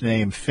college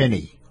name,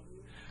 Finney.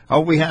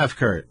 Oh, we have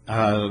Kurt.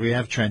 We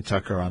have Trent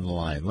Tucker on the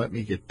line. Let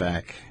me get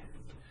back.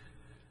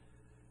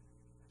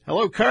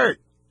 Hello,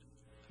 Kurt.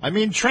 I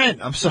mean,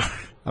 Trent. I'm sorry.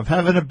 I'm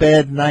having a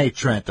bad night,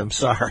 Trent. I'm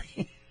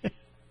sorry.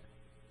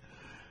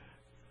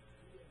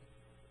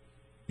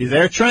 You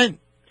there, Trent?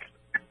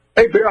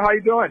 Hey, Bill. How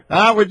you doing?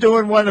 We're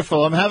doing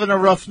wonderful. I'm having a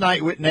rough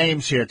night with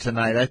names here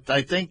tonight.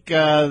 I think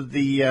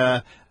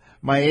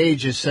my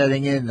age is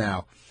setting in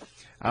now.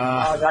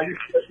 Now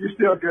you're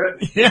still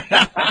good.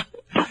 Yeah.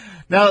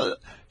 Now,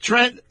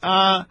 Trent,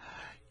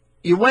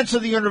 you went to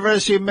the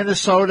University of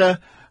Minnesota,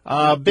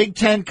 Big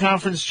Ten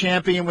Conference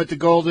champion with the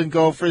Golden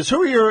Gophers.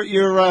 Who are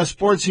your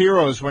sports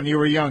heroes when you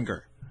were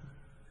younger?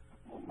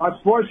 My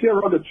sports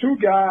hero, the two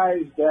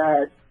guys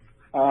that,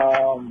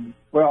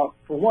 well,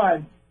 for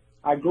one,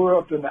 I grew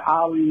up in the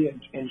Ali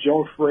and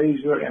Joe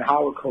Frazier and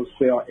Howard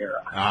Cosell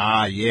era.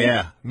 Ah,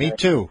 yeah, me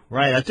too.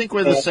 Right, I think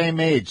we're the same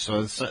age,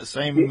 so it's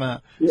same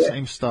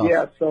stuff.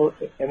 Yeah, so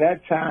at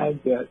that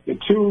time, the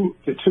two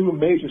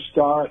major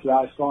stars that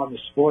I saw in the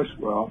sports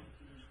world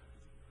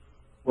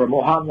were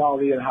Muhammad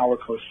Ali and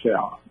Howard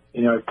Cosell.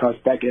 You know, because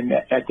back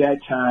at that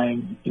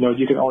time, you know,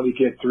 you could only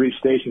get three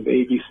stations: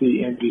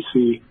 ABC,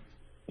 NBC,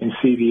 and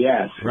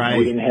CBS. Right.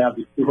 We didn't have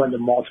the 200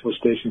 multiple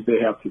stations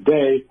they have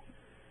today.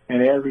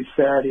 And every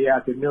Saturday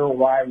afternoon,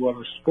 Wide World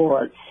of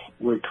Sports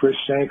with Chris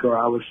Schenker,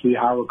 I would see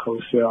Howard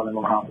Cosell and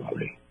Muhammad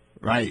Ali.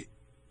 Right.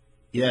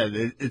 Yeah,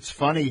 it's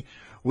funny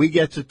we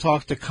get to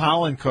talk to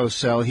Colin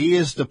Cosell. He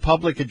is the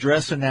public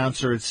address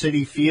announcer at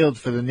Citi Field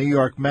for the New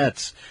York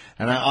Mets,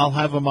 and I'll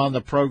have him on the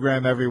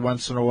program every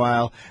once in a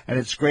while, and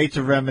it's great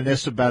to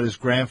reminisce about his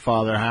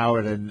grandfather,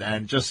 Howard,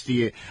 and just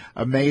the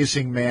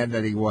amazing man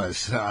that he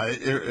was.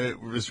 It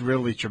was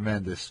really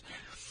tremendous.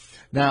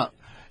 Now,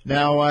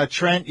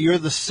 Trent, you're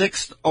the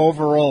 6th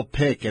overall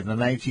pick in the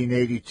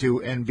 1982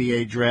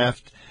 NBA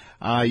draft.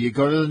 You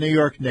go to the New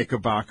York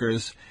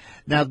Knickerbockers.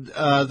 Now,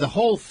 the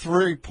whole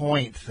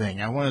three-point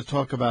thing, I want to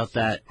talk about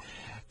that.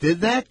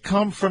 Did that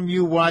come from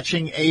you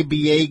watching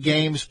ABA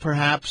games,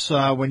 perhaps,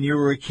 when you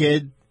were a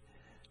kid?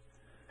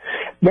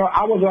 No,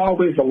 I was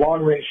always a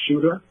long-range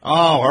shooter. Oh,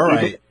 all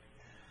right.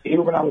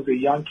 Even when I was a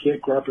young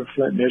kid growing up in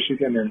Flint,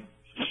 Michigan,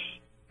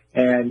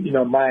 and you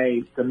know,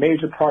 the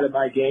major part of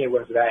my game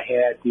was that I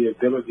had the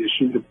ability to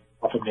shoot the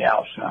ball from the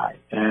outside,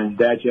 and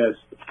that just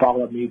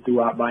followed me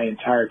throughout my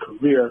entire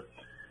career.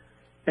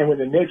 And when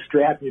the Knicks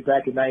drafted me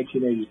back in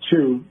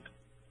 1982,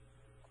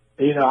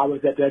 you know, I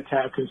was at that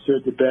time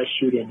considered the best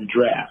shooter in the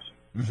draft.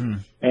 Mm-hmm.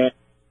 And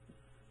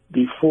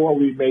before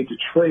we made the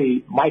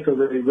trade, Michael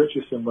Ray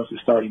Richardson was the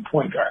starting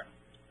point guard.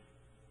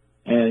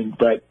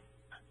 But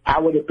I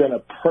would have been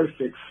a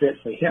perfect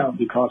fit for him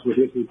because with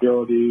his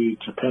ability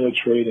to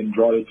penetrate and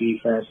draw the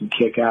defense and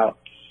kick out,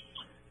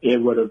 it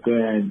would have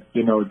been,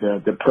 you know,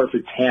 the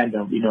perfect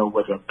tandem, you know,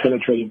 with a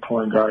penetrating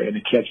point guard and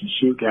a catch and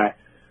shoot guy.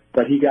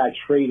 But he got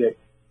traded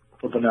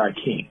for Bernard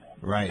King.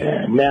 Right.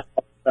 And now,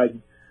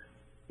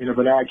 you know,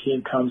 Bernard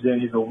King comes in.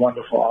 He's a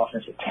wonderful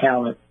offensive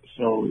talent.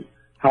 So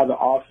how the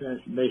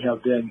offense may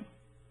have been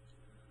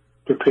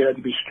prepared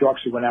to be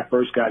structured when I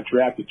first got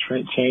drafted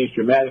changed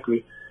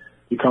dramatically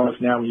because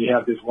now when you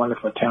have this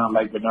wonderful talent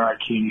like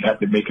Bernard King, you have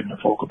to make him the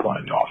focal point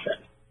of the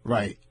offense.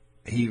 Right.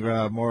 He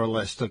more or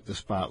less took the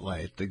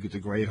spotlight, the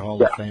great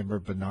Hall of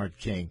Famer Bernard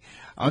King.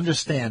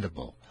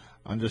 Understandable.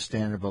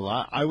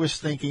 I was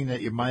thinking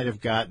that you might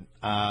have gotten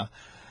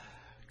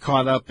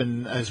caught up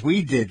in, as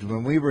we did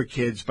when we were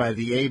kids, by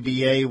the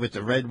ABA with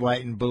the red,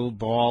 white, and blue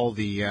ball,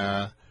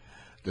 the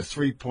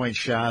three-point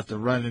shot, the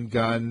run and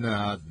gun,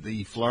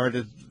 the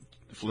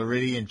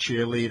Floridian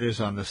cheerleaders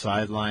on the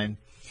sideline.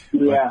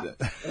 Yeah.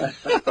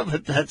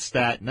 But that's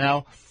that.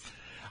 Now,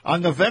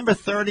 on November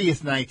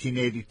 30th,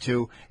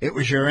 1982, it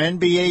was your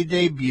NBA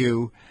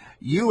debut.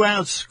 You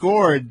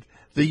outscored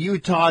the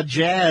Utah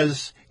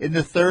Jazz in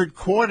the third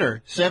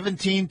quarter,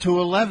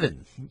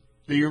 17-11.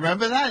 Do you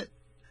remember that?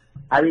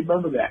 I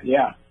remember that,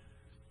 yeah.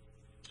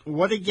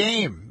 What a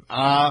game.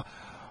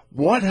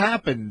 What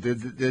happened?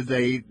 Did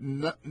they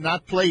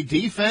not play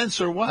defense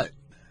or what?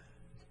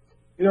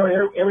 You know,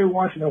 every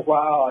once in a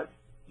while,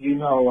 you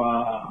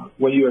know,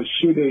 when you're a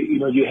shooter, you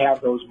know, you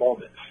have those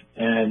moments.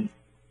 And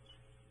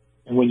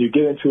when you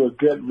get into a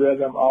good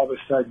rhythm, all of a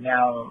sudden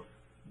now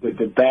the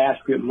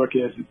basket looks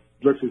as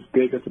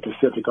big as the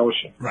Pacific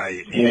Ocean.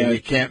 Right, and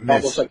you can't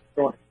miss. Like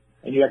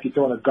and you're actually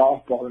throwing a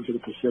golf ball into the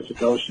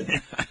Pacific Ocean.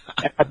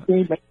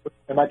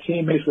 And my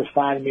teammates were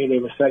finding me. They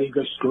were setting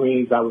good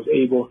screens. I was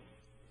able,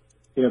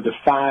 you know, to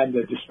find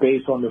the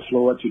space on the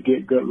floor to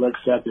get good looks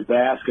at the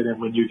basket.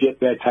 And when you get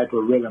that type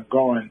of rhythm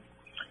going,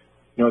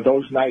 you know,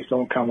 those nights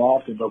don't come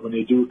often, but when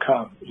they do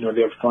come, you know,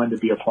 they're fun to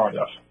be a part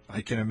of.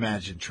 I can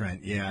imagine,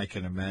 Trent. Yeah, I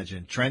can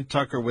imagine. Trent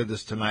Tucker with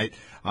us tonight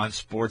on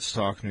Sports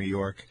Talk New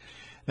York.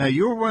 Now,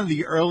 you were one of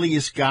the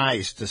earliest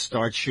guys to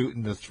start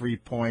shooting the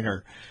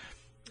three-pointer.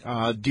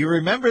 Do you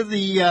remember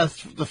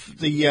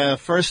the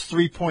first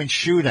three-point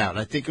shootout?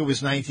 I think it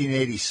was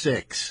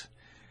 1986.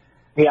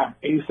 Yeah,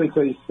 86,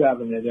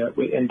 87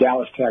 in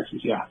Dallas, Texas,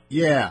 yeah.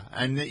 Yeah,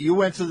 and you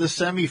went to the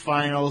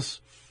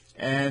semifinals,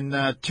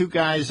 and two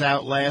guys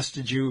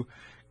outlasted you,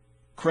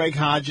 Craig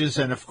Hodges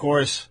and, of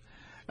course,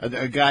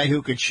 a guy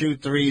who could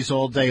shoot threes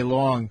all day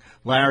long,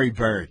 Larry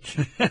Bird.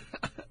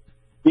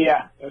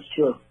 Yeah, that's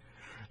true.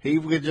 He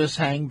would just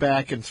hang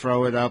back and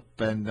throw it up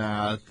and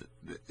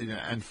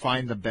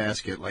find the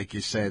basket, like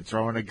you said,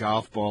 throwing a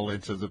golf ball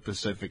into the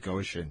Pacific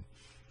Ocean.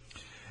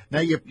 Now,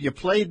 you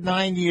played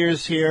 9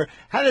 years here.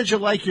 How did you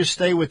like your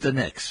stay with the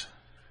Knicks?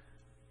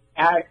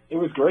 It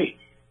was great.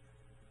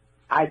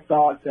 I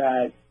thought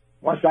that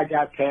once I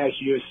got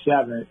past year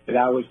 7, that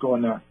I was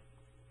going to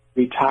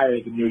retire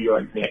as a New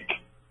York Knick.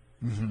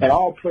 Mm-hmm. And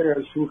all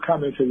players who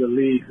come into the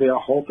league, they're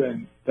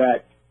hoping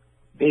that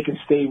they can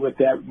stay with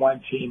that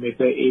one team if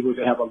they're able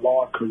to have a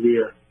long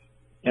career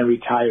and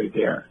retire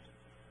there.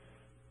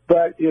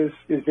 But it's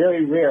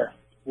very rare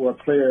for a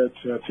player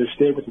to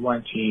stay with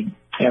one team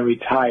and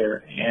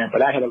retire.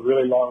 But I had a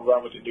really long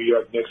run with the New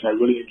York Knicks. I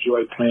really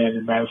enjoyed playing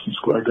in Madison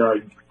Square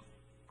Garden.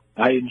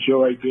 I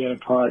enjoyed being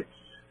a part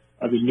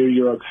of the New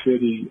York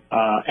City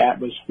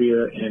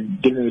atmosphere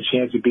and getting the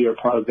chance to be a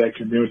part of that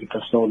community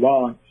for so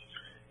long.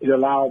 It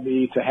allowed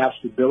me to have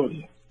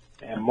stability.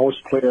 And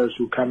most players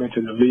who come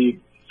into the league,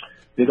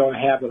 they don't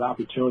have that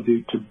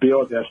opportunity to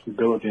build that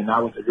stability. And I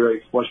was a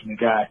very fortunate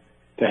guy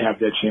to have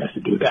that chance to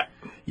do that.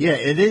 Yeah,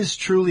 it is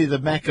truly the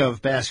mecca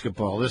of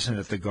basketball, isn't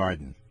it, the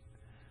Garden?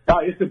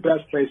 It's the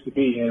best place to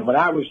be. And when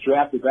I was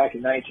drafted back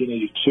in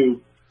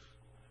 1982,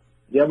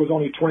 there was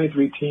only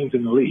 23 teams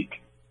in the league.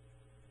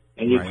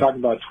 and you're talking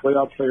about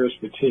 12 players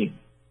per team.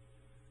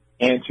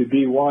 And to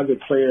be one of the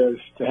players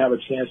to have a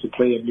chance to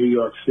play in New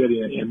York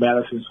City in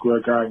Madison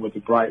Square Garden with the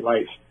bright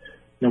lights,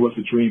 it was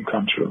a dream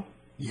come true.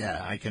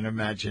 Yeah, I can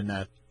imagine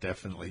that,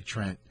 definitely,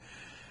 Trent.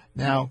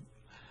 Now,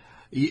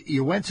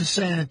 you went to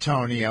San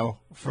Antonio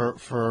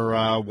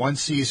for one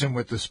season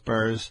with the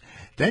Spurs.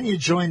 Then you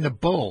joined the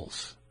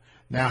Bulls.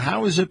 Now,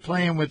 how is it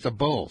playing with the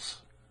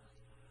Bulls?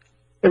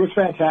 It was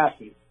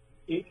fantastic.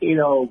 You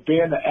know,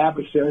 being the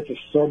adversary for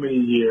so many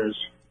years,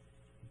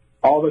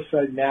 all of a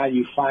sudden now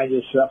you find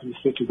yourself in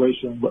a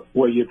situation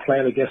where you're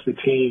playing against a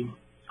team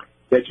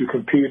that you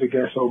competed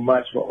against so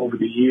much for over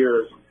the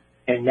years,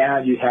 and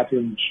now you have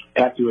to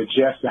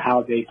adjust to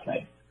how they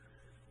play.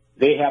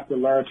 They have to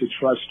learn to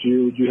trust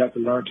you. You have to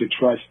learn to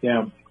trust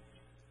them.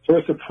 So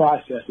it's a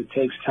process. It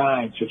takes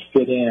time to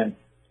fit in,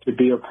 to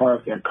be a part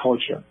of their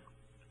culture.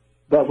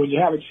 But when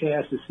you have a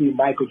chance to see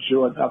Michael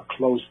Jordan up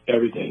close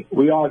every day,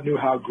 we all knew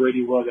how great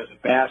he was as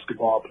a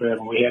basketball player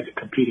when we had to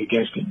compete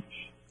against him.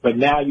 But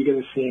now you're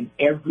going to see him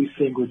every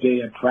single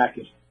day in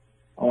practice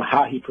on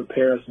how he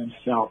prepares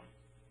himself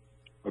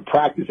for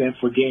practice and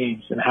for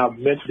games, and how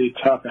mentally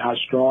tough and how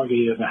strong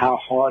he is and how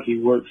hard he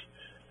works.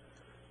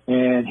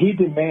 And he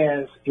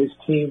demands his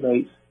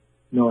teammates,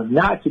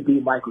 not to be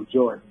Michael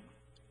Jordan,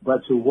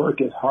 but to work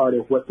as hard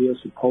as what they're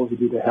supposed to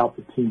do to help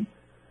the team.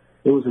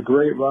 It was a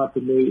great run for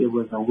me. It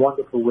was a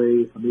wonderful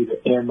way for me to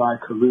end my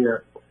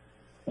career,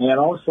 and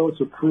also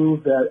to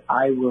prove that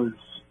I was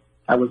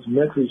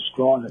mentally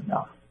strong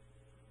enough,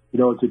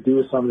 to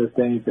do some of the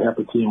things to help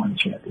a team win the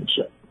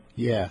championship.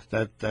 Yeah,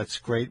 that's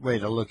a great way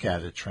to look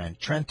at it, Trent.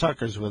 Trent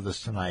Tucker's with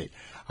us tonight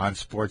on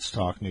Sports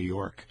Talk New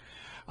York.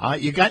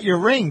 You got your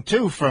ring,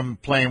 too, from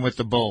playing with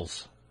the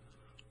Bulls.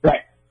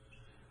 Right.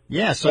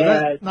 Yeah, so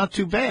that's not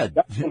too bad.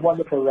 That's a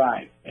wonderful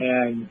ride.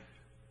 And,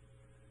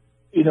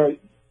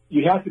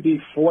 you have to be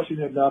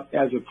fortunate enough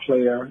as a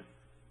player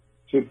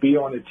to be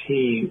on a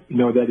team,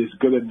 that is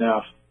good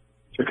enough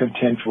to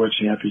contend for a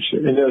championship.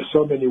 And there are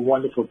so many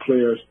wonderful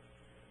players,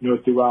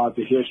 throughout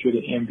the history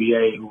of the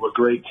NBA who were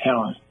great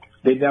talents.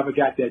 They never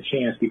got that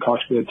chance because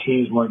their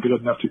teams weren't good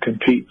enough to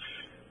compete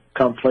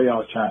come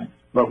playoff time.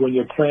 But when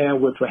you're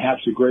playing with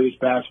perhaps the greatest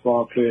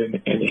basketball player in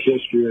the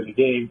history of the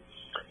game,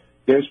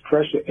 there's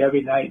pressure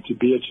every night to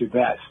be at your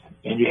best,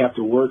 and you have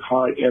to work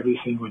hard every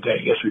single day.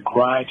 It's a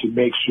grind to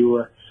make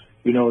sure,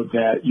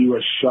 that you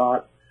are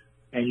sharp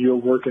and you're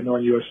working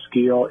on your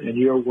skill and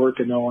you're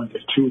working on the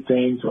two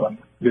things or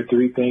the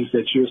three things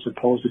that you're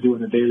supposed to do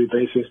on a daily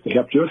basis to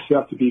help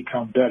yourself to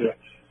become better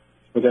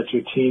so that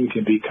your team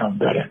can become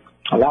better.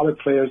 A lot of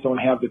players don't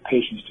have the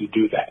patience to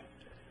do that.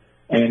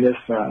 And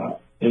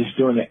it's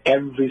doing it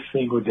every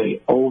single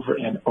day, over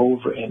and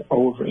over and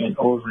over and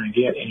over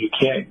again. And you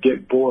can't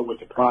get bored with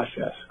the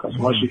process, because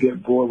once you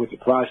get bored with the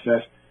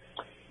process,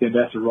 then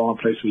that's the wrong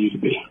place for you to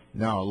be.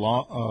 No, a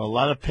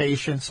lot of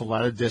patience, a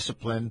lot of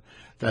discipline.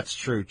 That's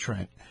true,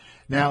 Trent.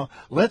 Now,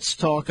 let's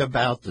talk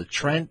about the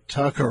Trent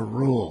Tucker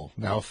rule.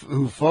 Now,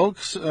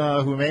 folks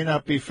who may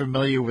not be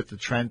familiar with the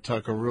Trent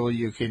Tucker rule,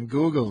 you can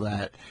Google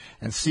that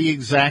and see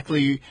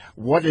exactly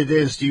what it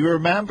is. Do you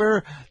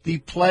remember the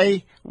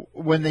play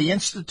when they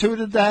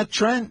instituted that,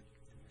 Trent?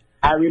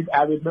 I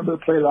remember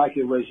the play like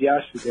it was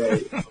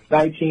yesterday.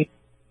 19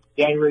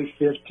 January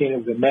 15th. It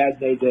was a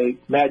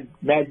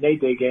matinee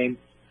day game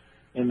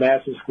in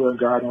Madison Square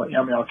Garden on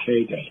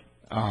MLK Day.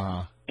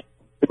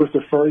 It was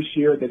the first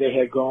year that they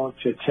had gone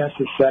to tenths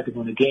of second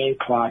on the game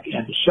clock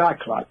and the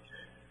shot clock.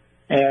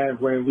 And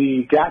when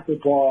we got the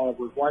ball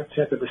with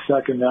 1/10 of a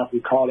second left, we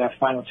called that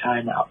final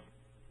timeout.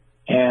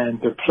 And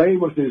the play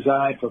was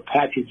designed for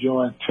Patrick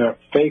Ewing to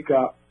fake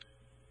up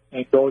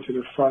and go to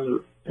the front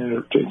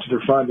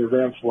of the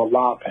rim for a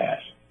lob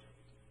pass.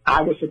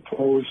 I was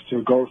supposed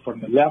to go from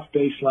the left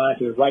baseline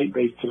to the right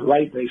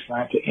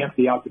baseline to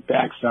empty out the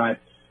backside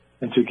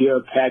and to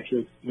give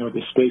Patrick,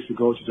 the space to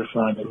go to the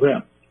front of the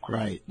rim.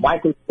 Right.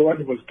 Michael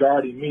Jordan was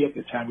guarding me at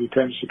the time. We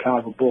played the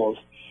Chicago Bulls.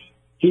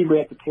 He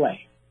read the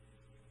play,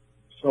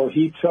 so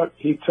he took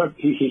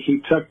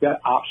that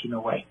option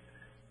away.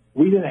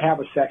 We didn't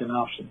have a second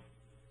option,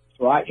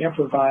 so I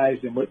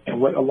improvised and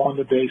went along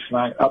the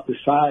baseline up the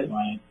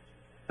sideline.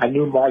 I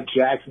knew Mark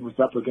Jackson was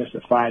up against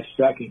a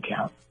 5-second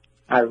count.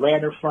 I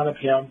ran in front of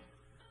him.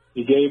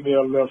 He gave me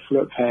a little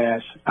flip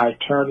pass. I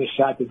turned and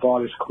shot the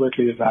ball as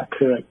quickly as I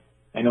could,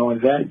 and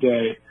on that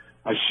day,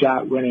 a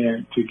shot went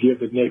in to give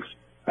the Knicks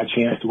a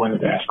chance to win the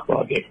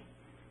basketball game.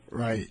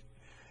 Right.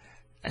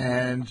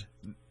 And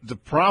the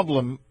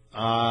problem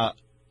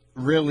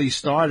really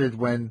started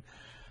when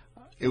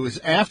it was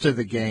after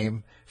the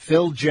game.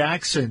 Phil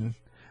Jackson,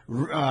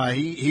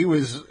 he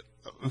was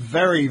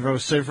very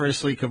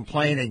vociferously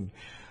complaining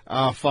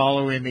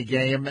following the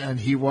game, and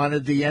he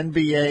wanted the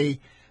NBA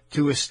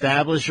to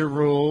establish a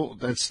rule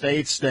that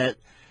states that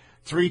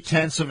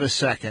 0.3 of a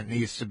second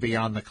needs to be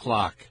on the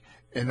clock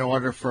in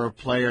order for a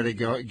player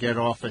to get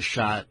off a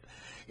shot.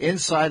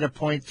 Inside of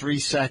 0.3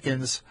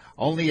 seconds,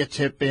 only a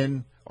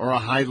tip-in or a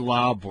high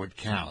lob would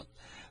count.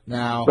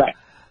 Now,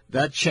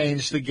 that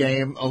changed the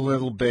game a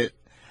little bit.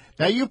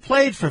 Now, you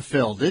played for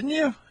Phil, didn't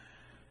you?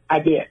 I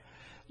did.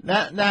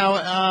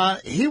 Now,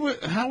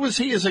 how was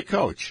he as a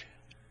coach?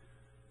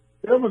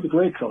 Bill was a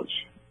great coach.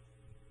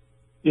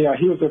 Yeah,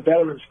 he was a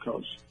veterans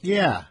coach.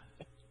 Yeah.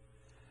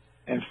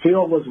 And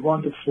Phil was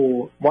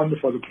wonderful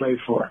to play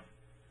for.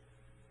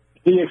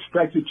 He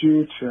expected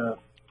you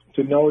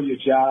to know your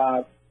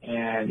job,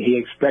 and he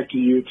expected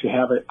you to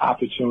have an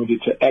opportunity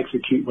to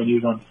execute when you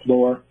was on the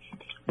floor.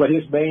 But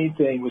his main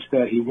thing was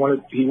that he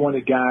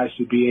wanted guys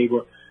to be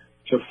able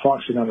to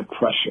function under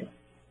pressure.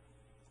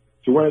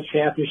 To win a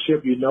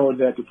championship, you know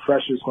that the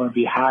pressure is going to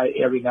be high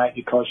every night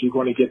because you're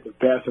going to get the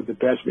best of the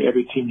best for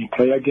every team you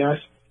play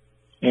against.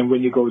 And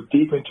when you go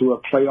deep into a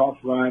playoff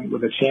run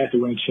with a chance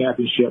to win a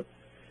championship,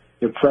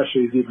 the pressure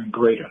is even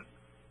greater.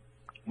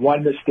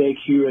 One mistake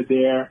here or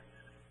there,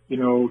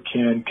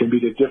 can be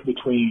the difference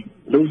between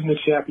losing the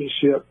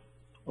championship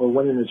or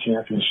winning the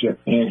championship.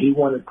 And he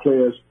wanted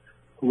players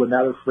who were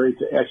not afraid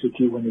to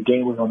execute when the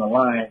game was on the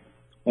line.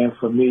 And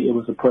for me, it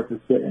was a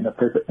perfect fit and a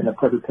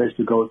perfect place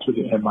to go to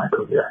the end of my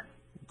career.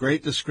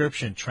 Great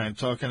description, Trent.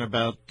 Talking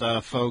about,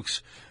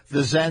 folks,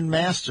 the Zen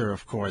master,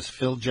 of course,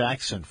 Phil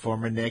Jackson,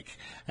 former Knick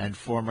and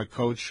former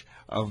coach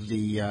of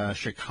the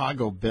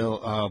Chicago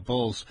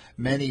Bulls.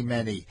 Many,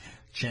 many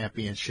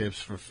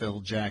championships for Phil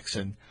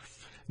Jackson.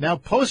 Now,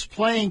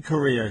 post-playing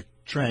career,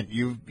 Trent,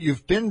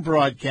 you've been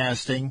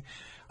broadcasting.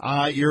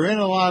 You're in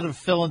a lot of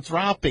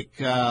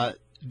philanthropic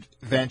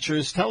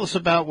ventures. Tell us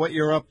about what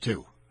you're up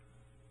to.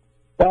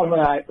 Well, when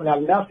I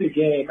left the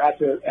game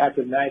after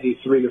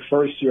 '93, the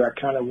first year, I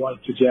kind of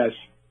wanted to just,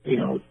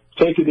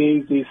 take it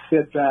easy,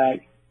 sit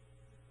back,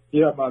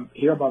 heal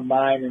my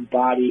mind and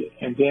body,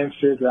 and then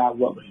figure out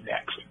what was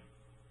next.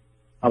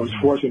 I was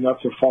fortunate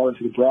enough to fall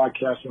into the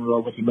broadcasting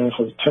role with the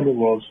Minnesota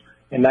Timberwolves.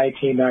 In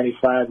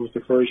 1995 was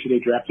the first year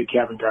they drafted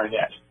Kevin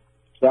Garnett.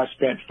 So I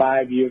spent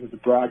 5 years as a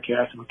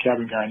broadcaster with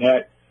Kevin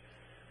Garnett.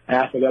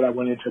 After that, I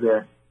went into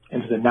the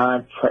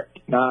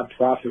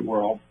non-profit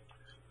world,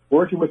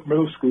 working with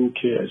middle school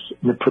kids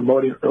and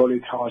promoting early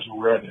college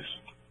awareness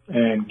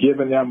and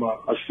giving them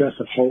a sense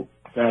of hope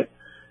that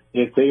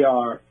if they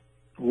are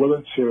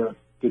willing to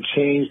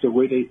change the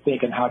way they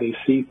think and how they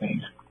see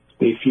things,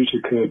 their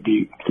future could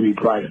be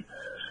brighter.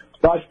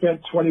 So I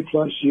spent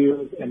 20-plus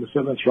years in the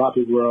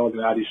philanthropic world,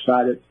 and I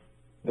decided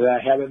that I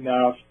had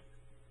enough.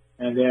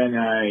 And then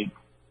I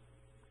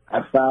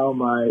found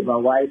my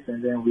wife,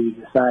 and then we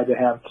decided to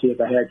have kids.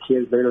 I had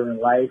kids later in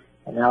life,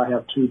 and now I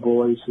have two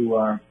boys who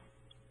are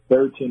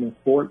 13 and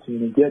 14.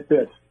 And get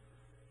this,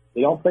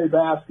 they don't play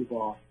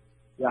basketball.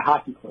 They're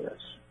hockey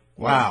players.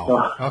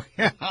 Wow.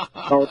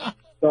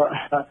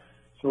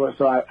 So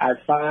I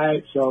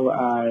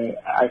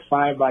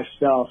find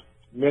myself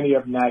many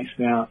of nights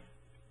now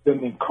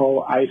sitting in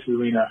cold ice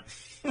arena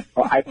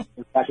or ice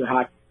watching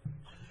hockey.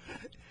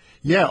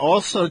 Yeah.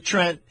 Also,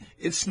 Trent,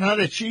 it's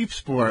not a cheap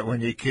sport when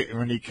your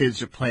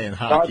kids are playing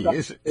hockey,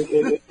 is it?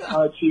 It's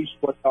not a cheap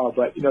sport at all,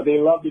 but they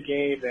love the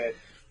game, and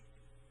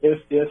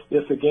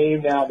it's a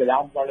game now that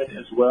I'm learning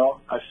as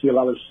well. I see a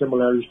lot of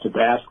similarities to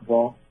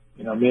basketball.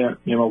 Me and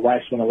my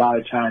wife spend a lot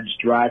of times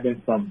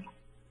driving from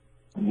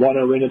one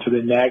arena to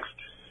the next.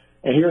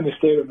 And here in the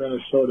state of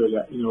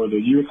Minnesota,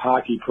 the youth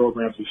hockey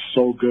programs are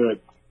so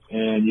good,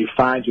 and you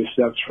find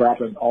yourself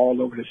traveling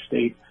all over the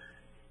state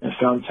and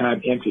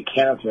sometimes into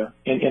Canada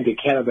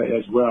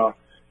as well,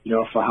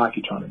 for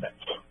hockey tournaments.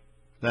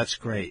 That's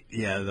great.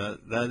 Yeah,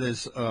 that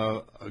is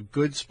a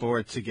good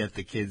sport to get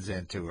the kids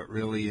into. It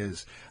really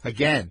is.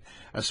 Again,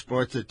 a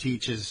sport that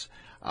teaches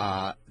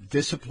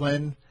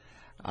discipline,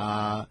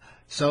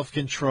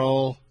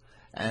 self-control,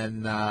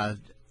 and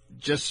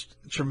just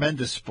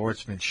tremendous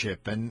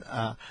sportsmanship. And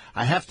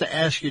I have to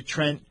ask you,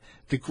 Trent,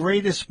 the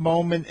greatest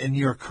moment in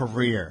your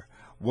career,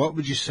 what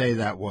would you say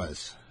that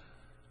was?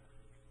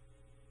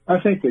 I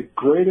think the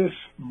greatest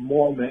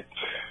moment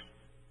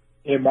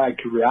in my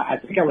career, I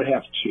think I would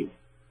have two.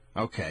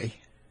 Okay.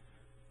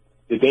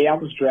 The day I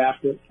was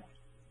drafted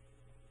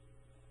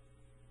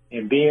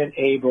and being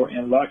able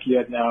and lucky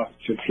enough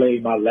to play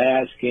my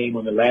last game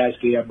on the last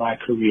day of my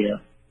career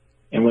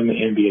and win the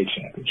NBA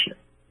championship.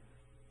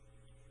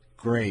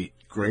 Great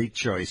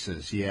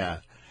choices, yeah.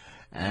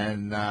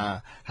 And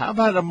how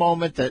about a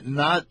moment that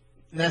not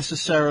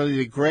necessarily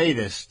the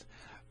greatest,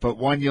 but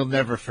one you'll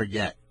never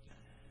forget?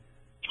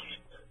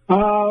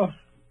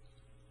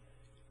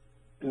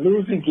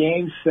 Losing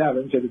Game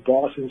 7 to the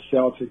Boston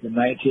Celtics in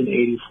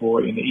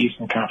 1984 in the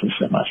Eastern Conference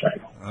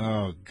semifinal.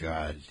 Oh,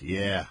 God,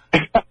 yeah.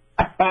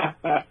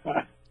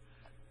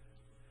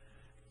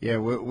 Yeah,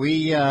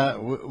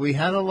 we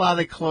had a lot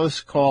of close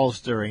calls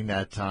during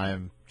that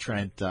time,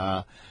 Trent.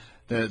 The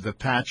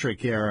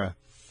Patrick era.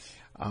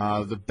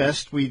 The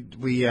best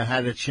we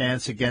had a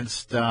chance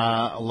against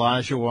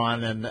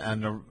Olajuwon and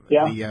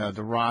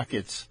the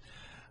Rockets.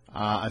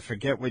 I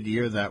forget what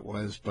year that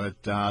was,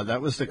 but that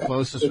was the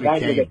closest we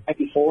came.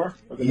 94?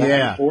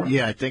 Yeah,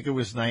 I think it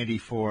was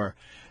 94.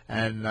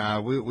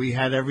 And we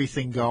had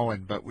everything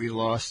going, but we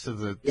lost to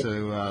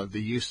the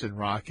Houston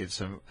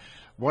Rockets. And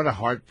what a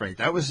heartbreak.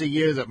 That was the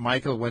year that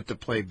Michael went to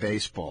play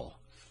baseball.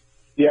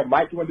 Yeah,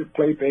 Michael went to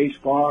play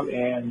baseball,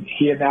 and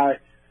he and I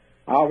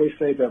I always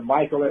say that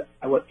Michael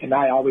and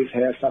I always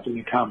have something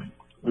in common.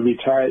 We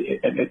retired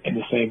in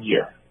the same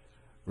year.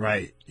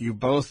 Right. You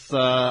both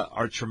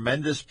are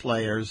tremendous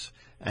players,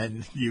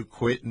 and you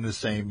quit in the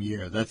same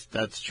year.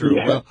 That's true.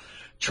 Yeah. Well,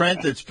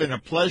 Trent, it's been a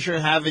pleasure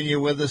having you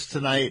with us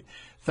tonight.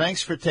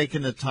 Thanks for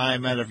taking the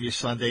time out of your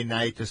Sunday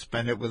night to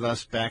spend it with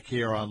us back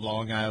here on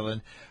Long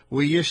Island.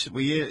 Best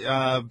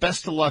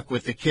of luck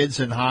with the kids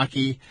in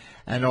hockey,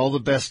 and all the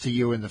best to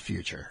you in the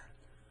future.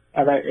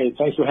 All right. Hey,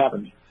 thanks for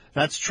having me.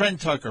 That's Trent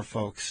Tucker,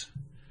 folks.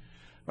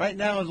 Right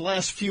now, in the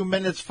last few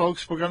minutes,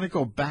 folks, we're going to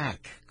go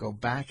back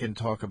and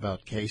talk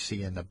about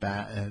Casey and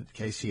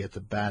Casey at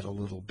the bat a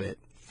little bit.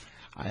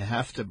 I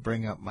have to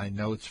bring up my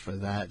notes for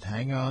that.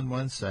 Hang on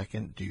one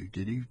second.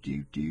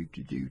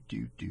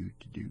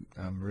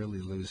 I'm really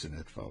losing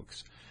it,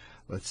 folks.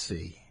 Let's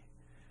see.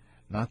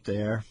 Not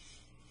there.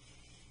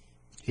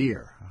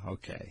 Here.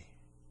 Okay.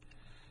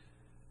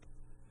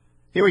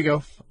 Here we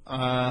go.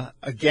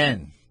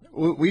 Again,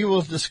 we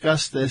will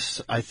discuss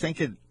this. I think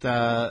it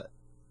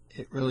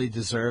really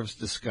deserves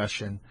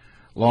discussion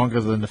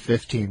longer than the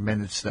 15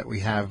 minutes that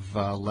we have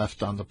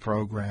left on the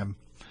program.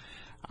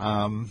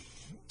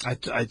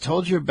 I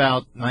told you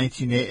about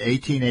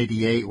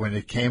 1888 when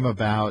it came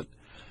about,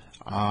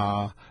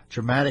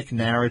 dramatic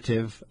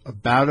narrative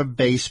about a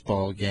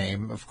baseball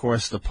game. Of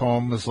course, the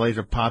poem was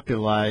later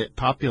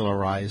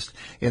popularized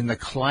in the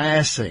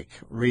classic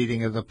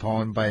reading of the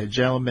poem by a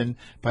gentleman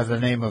by the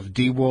name of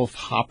D. Wolf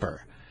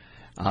Hopper.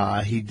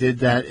 He did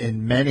that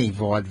in many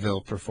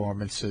vaudeville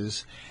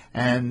performances,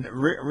 and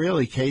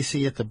really,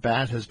 Casey at the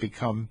Bat has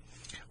become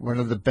one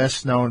of the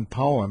best-known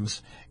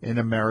poems in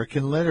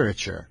American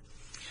literature.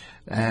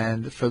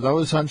 And for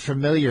those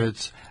unfamiliar,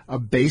 it's a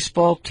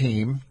baseball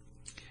team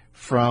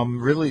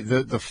from really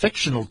the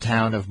fictional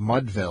town of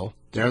Mudville.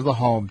 They're the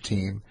home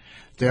team.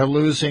 They're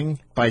losing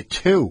by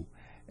 2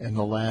 in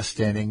the last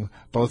inning.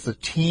 Both the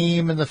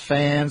team and the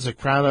fans, a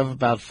crowd of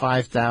about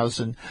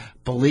 5,000,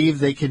 believe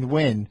they can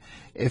win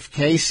if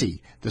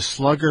Casey, the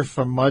slugger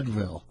from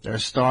Mudville, their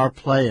star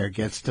player,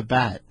 gets to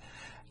bat.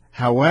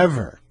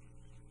 However,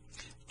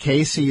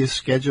 Casey is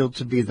scheduled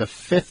to be the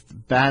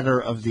 5th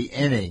batter of the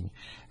inning,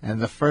 and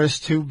the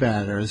first 2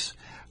 batters,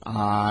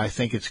 I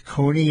think it's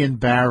Cooney and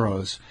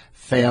Barrows,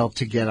 failed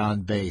to get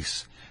on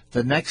base.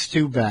 The next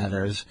 2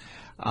 batters,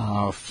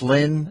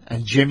 Flynn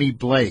and Jimmy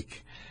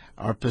Blake,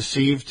 are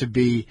perceived to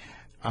be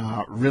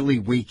really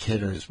weak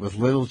hitters with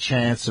little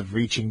chance of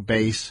reaching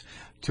base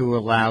to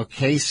allow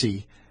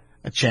Casey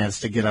a chance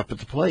to get up at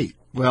the plate.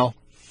 Well,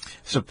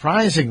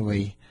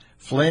 surprisingly,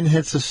 Flynn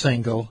hits a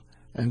single,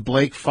 and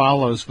Blake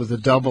follows with a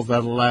double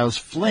that allows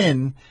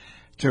Flynn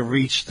to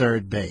reach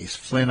third base.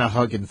 Flynn a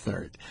hug in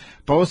third.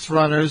 Both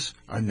runners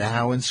are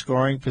now in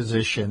scoring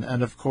position,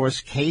 and of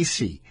course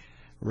Casey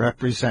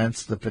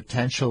represents the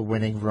potential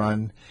winning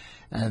run.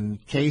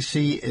 And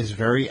Casey is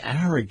very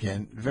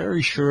arrogant,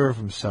 very sure of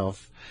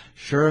himself,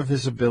 sure of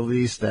his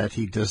abilities, that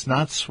he does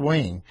not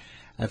swing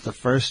at the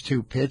first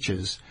 2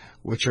 pitches,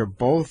 which are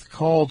both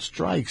called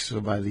strikes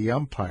by the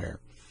umpire.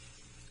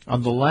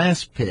 On the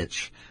last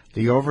pitch,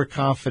 the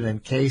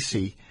overconfident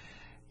Casey,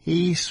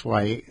 he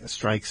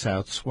strikes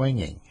out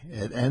swinging.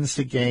 It ends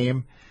the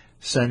game,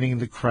 sending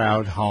the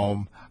crowd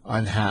home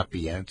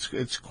unhappy. And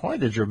it's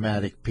quite a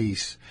dramatic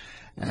piece.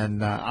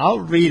 And I'll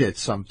read it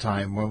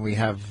sometime when we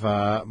have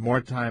more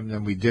time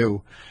than we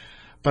do.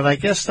 But I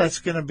guess that's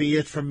going to be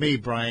it from me,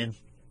 Brian.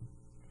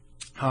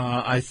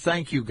 I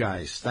thank you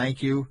guys.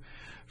 Thank you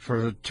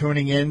for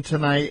tuning in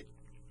tonight.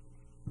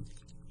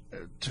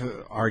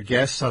 To our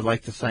guests, I'd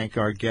like to thank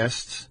our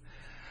guests,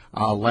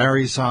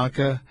 Larry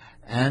Csonka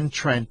and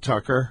Trent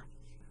Tucker.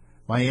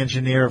 My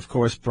engineer, of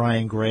course,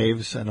 Brian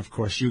Graves, and, of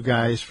course, you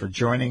guys for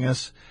joining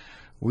us.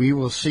 We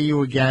will see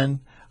you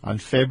again on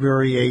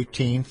February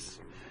 18th.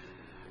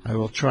 I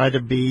will try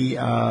to be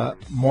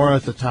more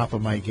at the top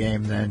of my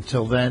game then.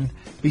 Until then,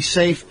 be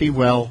safe, be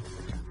well.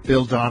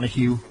 Bill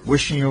Donohue,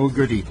 wishing you a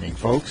good evening,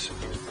 folks.